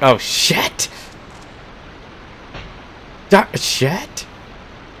screwed. Oh, shit! Shit?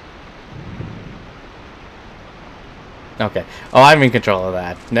 Okay. Oh, I'm in control of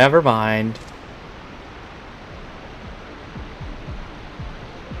that. Never mind.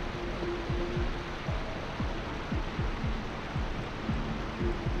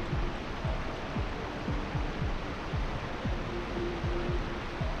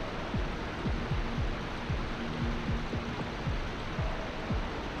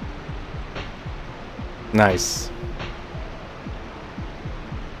 Nice.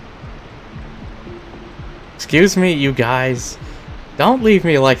 Excuse me, you guys. Don't leave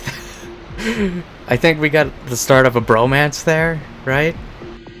me like that. I think we got the start of a bromance there, right?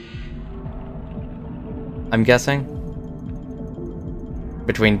 I'm guessing.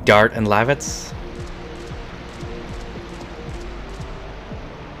 Between Dart and Lavitz.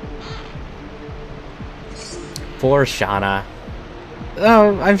 Poor Shauna.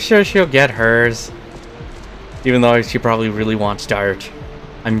 Oh, I'm sure she'll get hers. Even though she probably really wants Dart.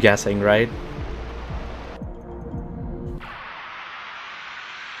 I'm guessing, right?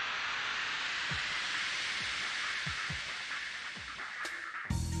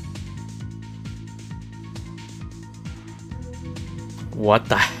 What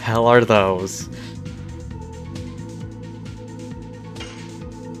the hell are those?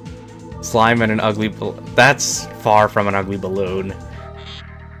 Slime and an ugly balloon. That's far from an ugly balloon.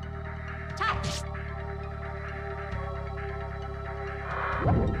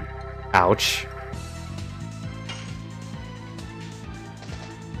 Ouch.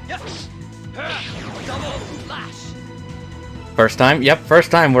 Double lash. First time? Yep,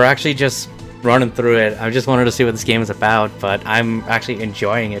 first time. We're actually just running through it. I just wanted to see what this game is about, but I'm actually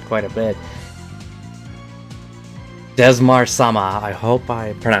enjoying it quite a bit. Desmar Sama, I hope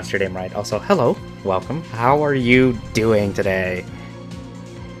I pronounced your name right. Also, hello, welcome. How are you doing today?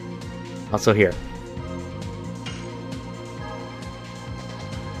 Also here.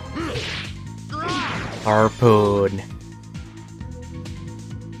 Harpoon.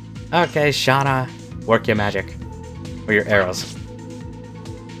 Okay, Shauna, work your magic. Or your arrows.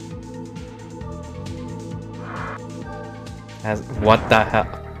 What the hell?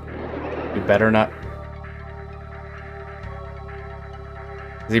 You better not.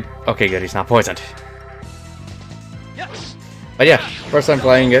 Is he okay? Good. He's not poisoned. But yeah, first time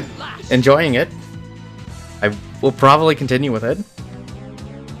playing it, enjoying it. I will probably continue with it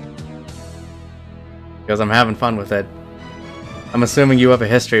because I'm having fun with it. I'm assuming you have a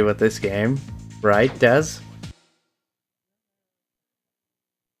history with this game, right, Des?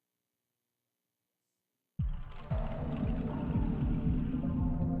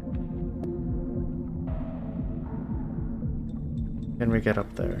 Can we get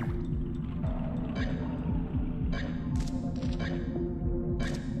up there?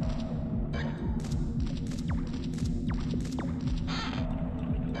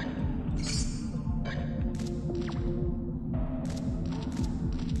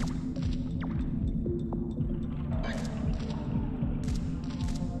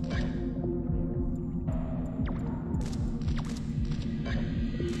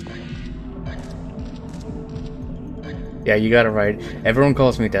 Yeah, you got it right. Everyone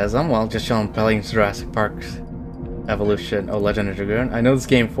calls me Des. I'm well, just chilling playing Jurassic Park's Evolution, Oh Legend of Dragoon. I know this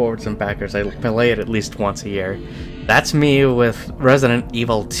game forwards and backwards. I play it at least once a year. That's me with Resident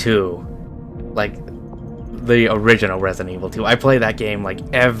Evil 2. Like, the original Resident Evil 2. I play that game, like,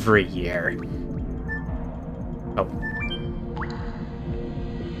 every year. Oh.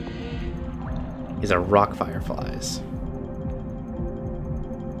 These are rock fireflies.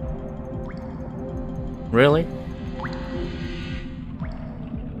 Really?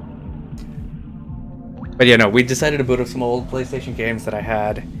 But yeah, no, we decided to boot up some old PlayStation games that I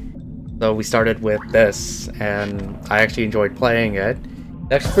had. So we started with this, and I actually enjoyed playing it.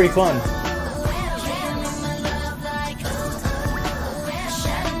 It's actually pretty fun.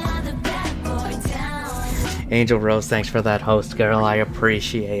 Angel Rose, thanks for that host, girl. I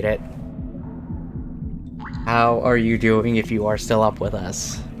appreciate it. How are you doing if you are still up with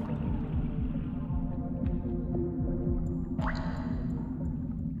us?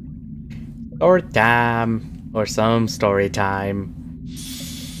 Story time, or some story time.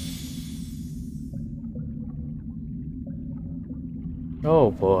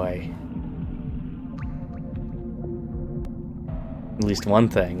 Oh boy. At least one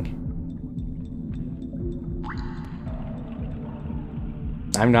thing.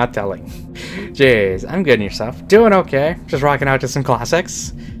 I'm not telling. Jeez, I'm good in yourself. Doing okay. Just rocking out to some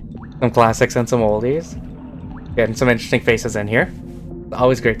classics. Some classics and some oldies. Getting some interesting faces in here.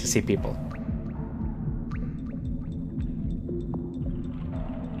 Always great to see people.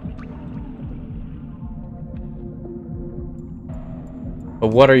 But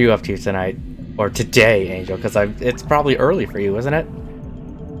what are you up to tonight? Or today, Angel, because it's probably early for you, isn't it?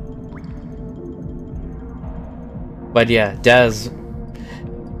 But yeah, Des,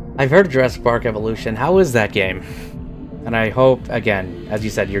 I've heard of Jurassic Park Evolution. How is that game? And I hope, again, as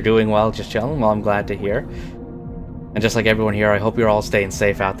you said, you're doing well, just chilling. Well, I'm glad to hear. And just like everyone here, I hope you're all staying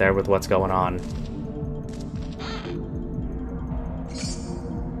safe out there with what's going on.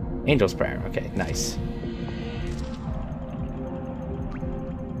 Angel's Prayer. Okay, nice.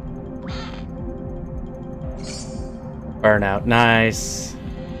 Burnout. Nice.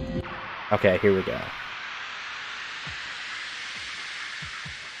 Okay, here we go.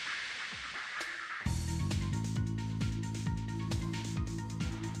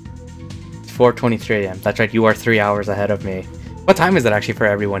 4:23 a.m. That's right, you are 3 hours ahead of me. What time is it actually for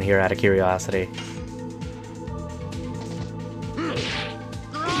everyone here, out of curiosity?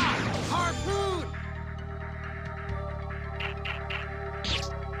 Harpoon!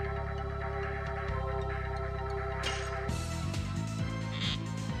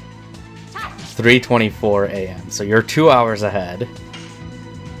 3:24 a.m. So you're 2 hours ahead.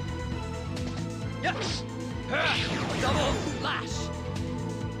 Yes. Double slash.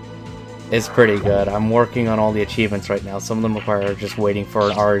 It's pretty good. I'm working on all the achievements right now. Some of them require just waiting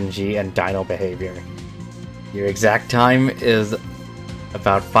for an RNG and dino behavior. Your exact time is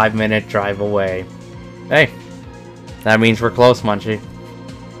about 5-minute drive away. Hey, that means we're close, Munchie.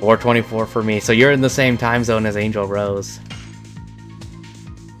 4:24 for me. So you're in the same time zone as Angel Rose.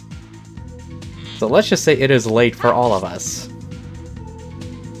 So let's just say it is late for all of us.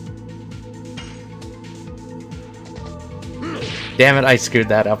 Damn it, I screwed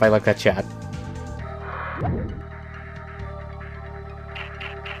that up. I looked at chat.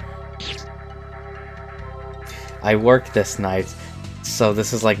 I work this night, so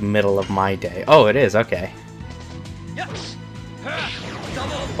this is like middle of my day. Oh, it is, okay.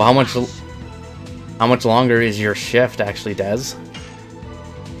 Well, how much longer is your shift actually, Des?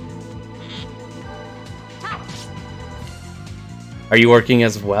 Are you working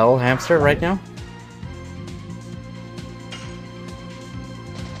as well, Hamster, right now?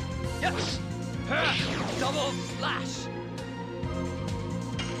 Yes. Double slash.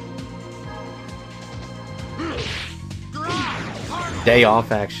 Day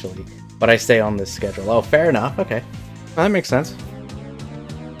off, actually. But I stay on this schedule. Oh, fair enough. Okay. Well, that makes sense.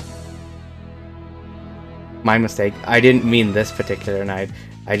 My mistake. I didn't mean this particular night.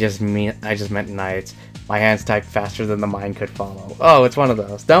 I just meant nights. My hands typed faster than the mind could follow. Oh, it's one of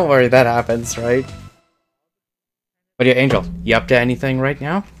those. Don't worry, that happens, right? But yeah, Angel, you up to anything right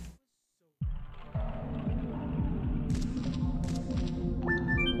now?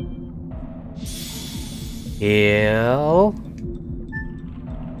 Heal.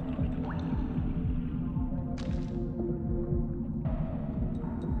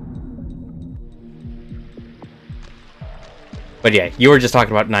 But yeah, you were just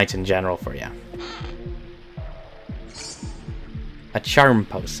talking about nights in general for you. A charm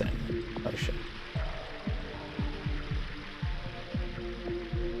potion.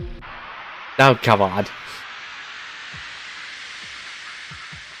 Oh, come on.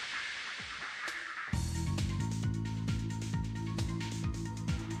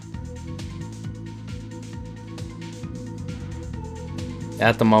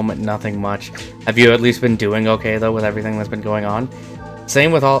 At the moment, nothing much. Have you at least been doing okay though with everything that's been going on?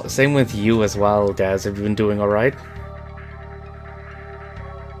 Same with you as well, Des. Have you been doing all right?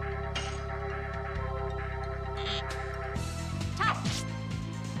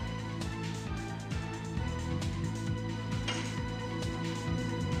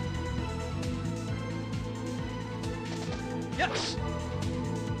 Yes.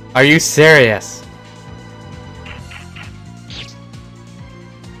 Are you serious?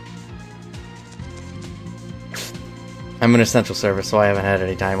 I'm in essential service, so I haven't had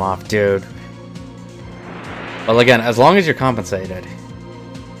any time off, dude. Well, again, as long as you're compensated.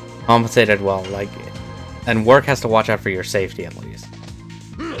 Compensated well, like... And work has to watch out for your safety, at least.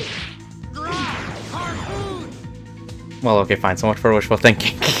 Well, okay, fine. So much for wishful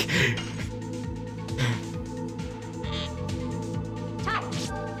thinking.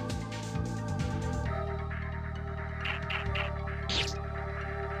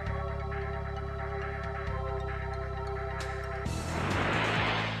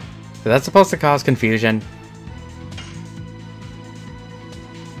 Is that supposed to cause confusion?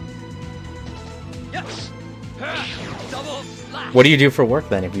 Yes. Double slash. What do you do for work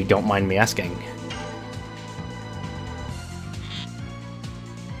then, if you don't mind me asking?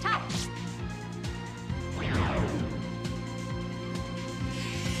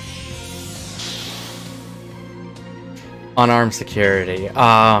 Unarmed security.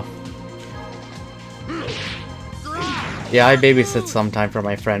 Yeah, I babysit sometime for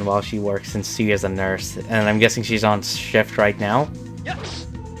my friend while she works since she is a nurse, and I'm guessing she's on shift right now. Yeah.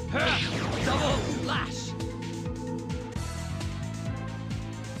 Double slash.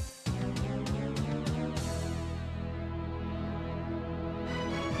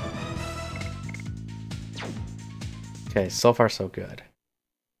 Okay, so far so good.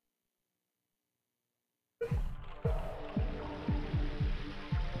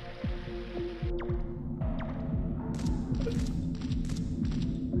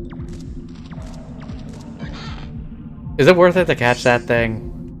 Is it worth it to catch that thing?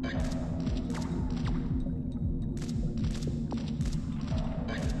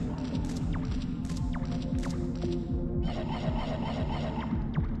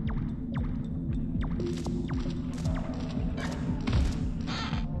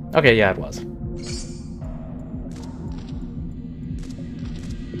 Okay, yeah, it was.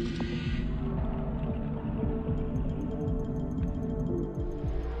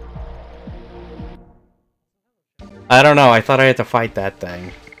 I don't know, I thought I had to fight that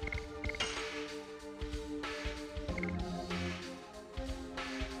thing.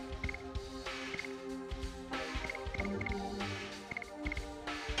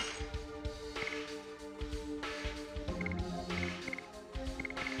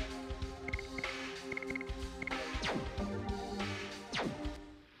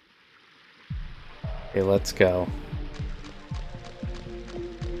 Okay, let's go.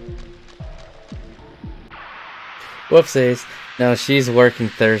 Whoopsies. No, she's working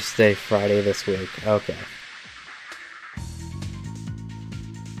Thursday, Friday this week. Okay.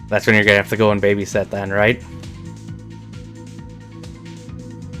 That's when you're gonna have to go and babysit then, right?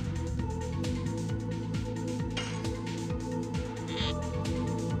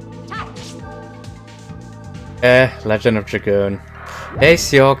 Legend of Dragoon. Hey,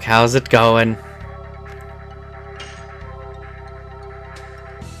 Siok, how's it going?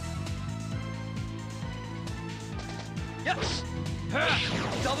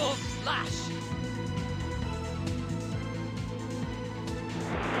 Double slash.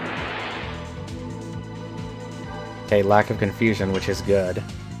 Okay, lack of confusion, which is good.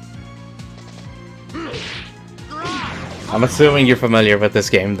 I'm assuming you're familiar with this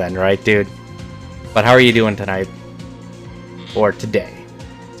game then, right, dude? But how are you doing tonight? Or today,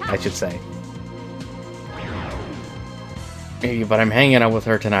 I should say. Maybe, but I'm hanging out with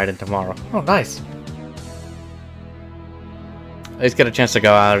her tonight and tomorrow. Oh, nice. I just get a chance to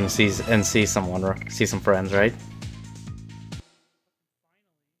go out and see someone, see some friends, right?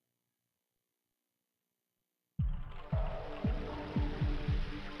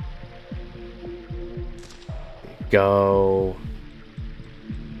 Go.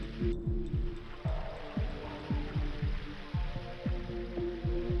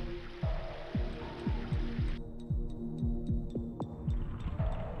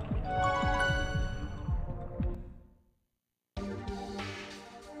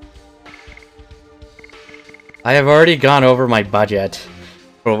 I have already gone over my budget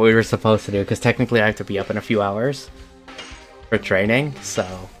for what we were supposed to do, because technically I have to be up in a few hours for training,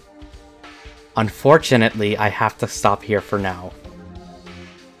 so unfortunately I have to stop here for now.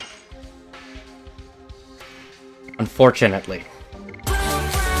 Unfortunately.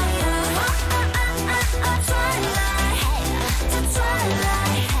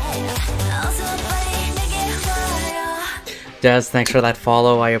 Des, thanks for that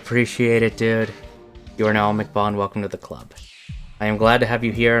follow, I appreciate it, dude. You are now McBond, welcome to the club. I am glad to have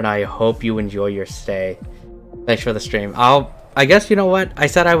you here and I hope you enjoy your stay. Thanks for the stream. I guess, you know what? I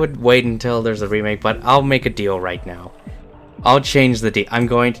said I would wait until there's a remake, but I'll make a deal right now. I'll change the deal. I'm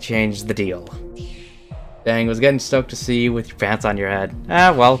going to change the deal. Dang, was getting stoked to see you with your pants on your head.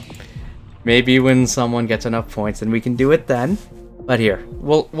 Ah, well, maybe when someone gets enough points then we can do it then. But here,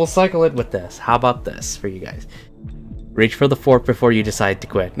 we'll cycle it with this. How about this for you guys? Reach for the fork before you decide to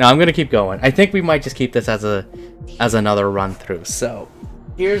quit. Now I'm gonna keep going. I think we might just keep this as another run through. So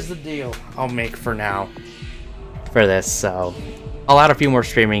here's the deal I'll make for now for this. So I'll add a few more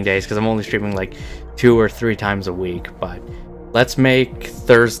streaming days because I'm only streaming like 2 or 3 times a week. But let's make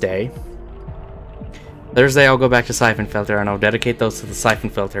Thursday. Thursday I'll go back to Siphon Filter and I'll dedicate those to the Siphon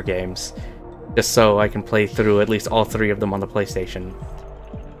Filter games, just so I can play through at least all 3 of them on the PlayStation.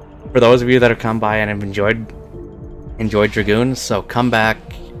 For those of you that have come by and have enjoyed Dragoon, so come back,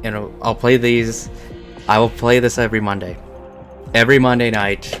 you know, I'll play these. I will play this every Monday. Every Monday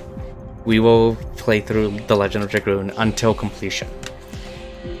night, we will play through The Legend of Dragoon until completion.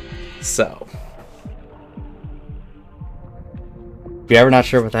 So, if you're ever not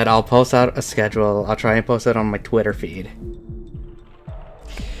sure with that, I'll post out a schedule. I'll try and post it on my Twitter feed.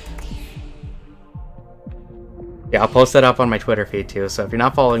 Yeah, I'll post it up on my Twitter feed too, so if you're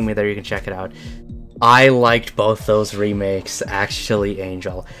not following me there, you can check it out. I liked both those remakes, actually,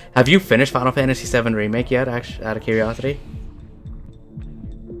 Angel. Have you finished Final Fantasy VII Remake yet, out of curiosity?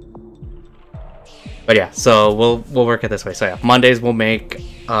 But yeah, so we'll work it this way. So yeah, Mondays we'll make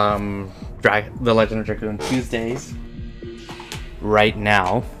The Legend of Dragoon. Tuesdays, right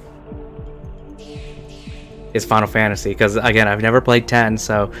now, is Final Fantasy, because again, I've never played 10,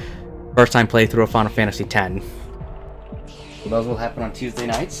 so first time playthrough of Final Fantasy 10. So those will happen on Tuesday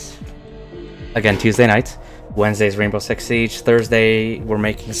nights. Again, Tuesday nights. Wednesday's Rainbow Six Siege. Thursday, we're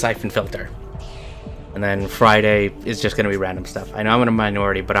making Siphon Filter. And then Friday is just going to be random stuff. I know I'm in a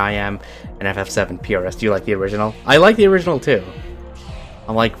minority, but I am an FF7 purist. Do you like the original? I like the original too.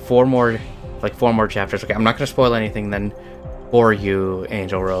 I'm like four more chapters. Okay, I'm not going to spoil anything then for you,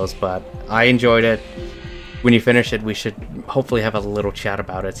 Angel Rose, but I enjoyed it. When you finish it, we should hopefully have a little chat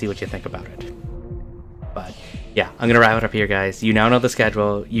about it, see what you think about it. But yeah, I'm going to wrap it up here, guys. You now know the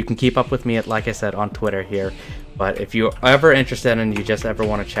schedule. You can keep up with me, like I said, on Twitter here. But if you're ever interested and you just ever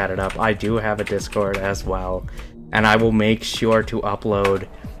want to chat it up, I do have a Discord as well. And I will make sure to upload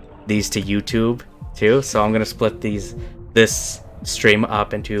these to YouTube too. So I'm going to split this stream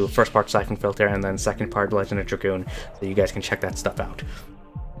up into first part Siphon Filter and then second part Legend of Dragoon, so you guys can check that stuff out.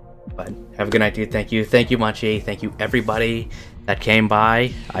 But have a good night, dude. Thank you, Munchie. Thank you, everybody that came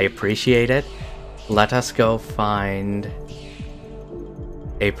by. I appreciate it. Let us go find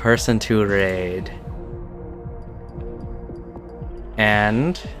a person to raid.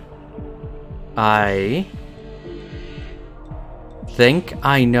 And I think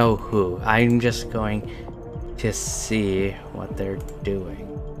I know who. I'm just going to see what they're doing.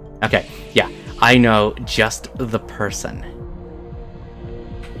 Okay, yeah, I know just the person.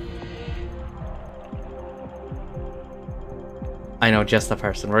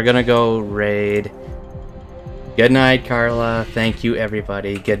 We're gonna go raid. Good night, Carla. Thank you,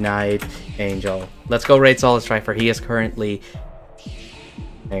 everybody. Good night, Angel. Let's go raid Solid Strifer. He is currently...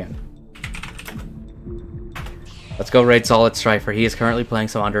 Hang on. Let's go raid Solid Strifer. He is currently playing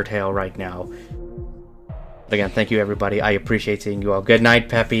some Undertale right now. But again, thank you, everybody. I appreciate seeing you all. Good night,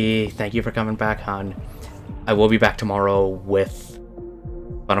 Peppy. Thank you for coming back, hon. I will be back tomorrow with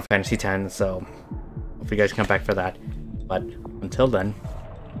Final Fantasy X, so hope you guys come back for that. But until then,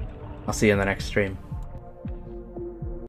 I'll see you in the next stream.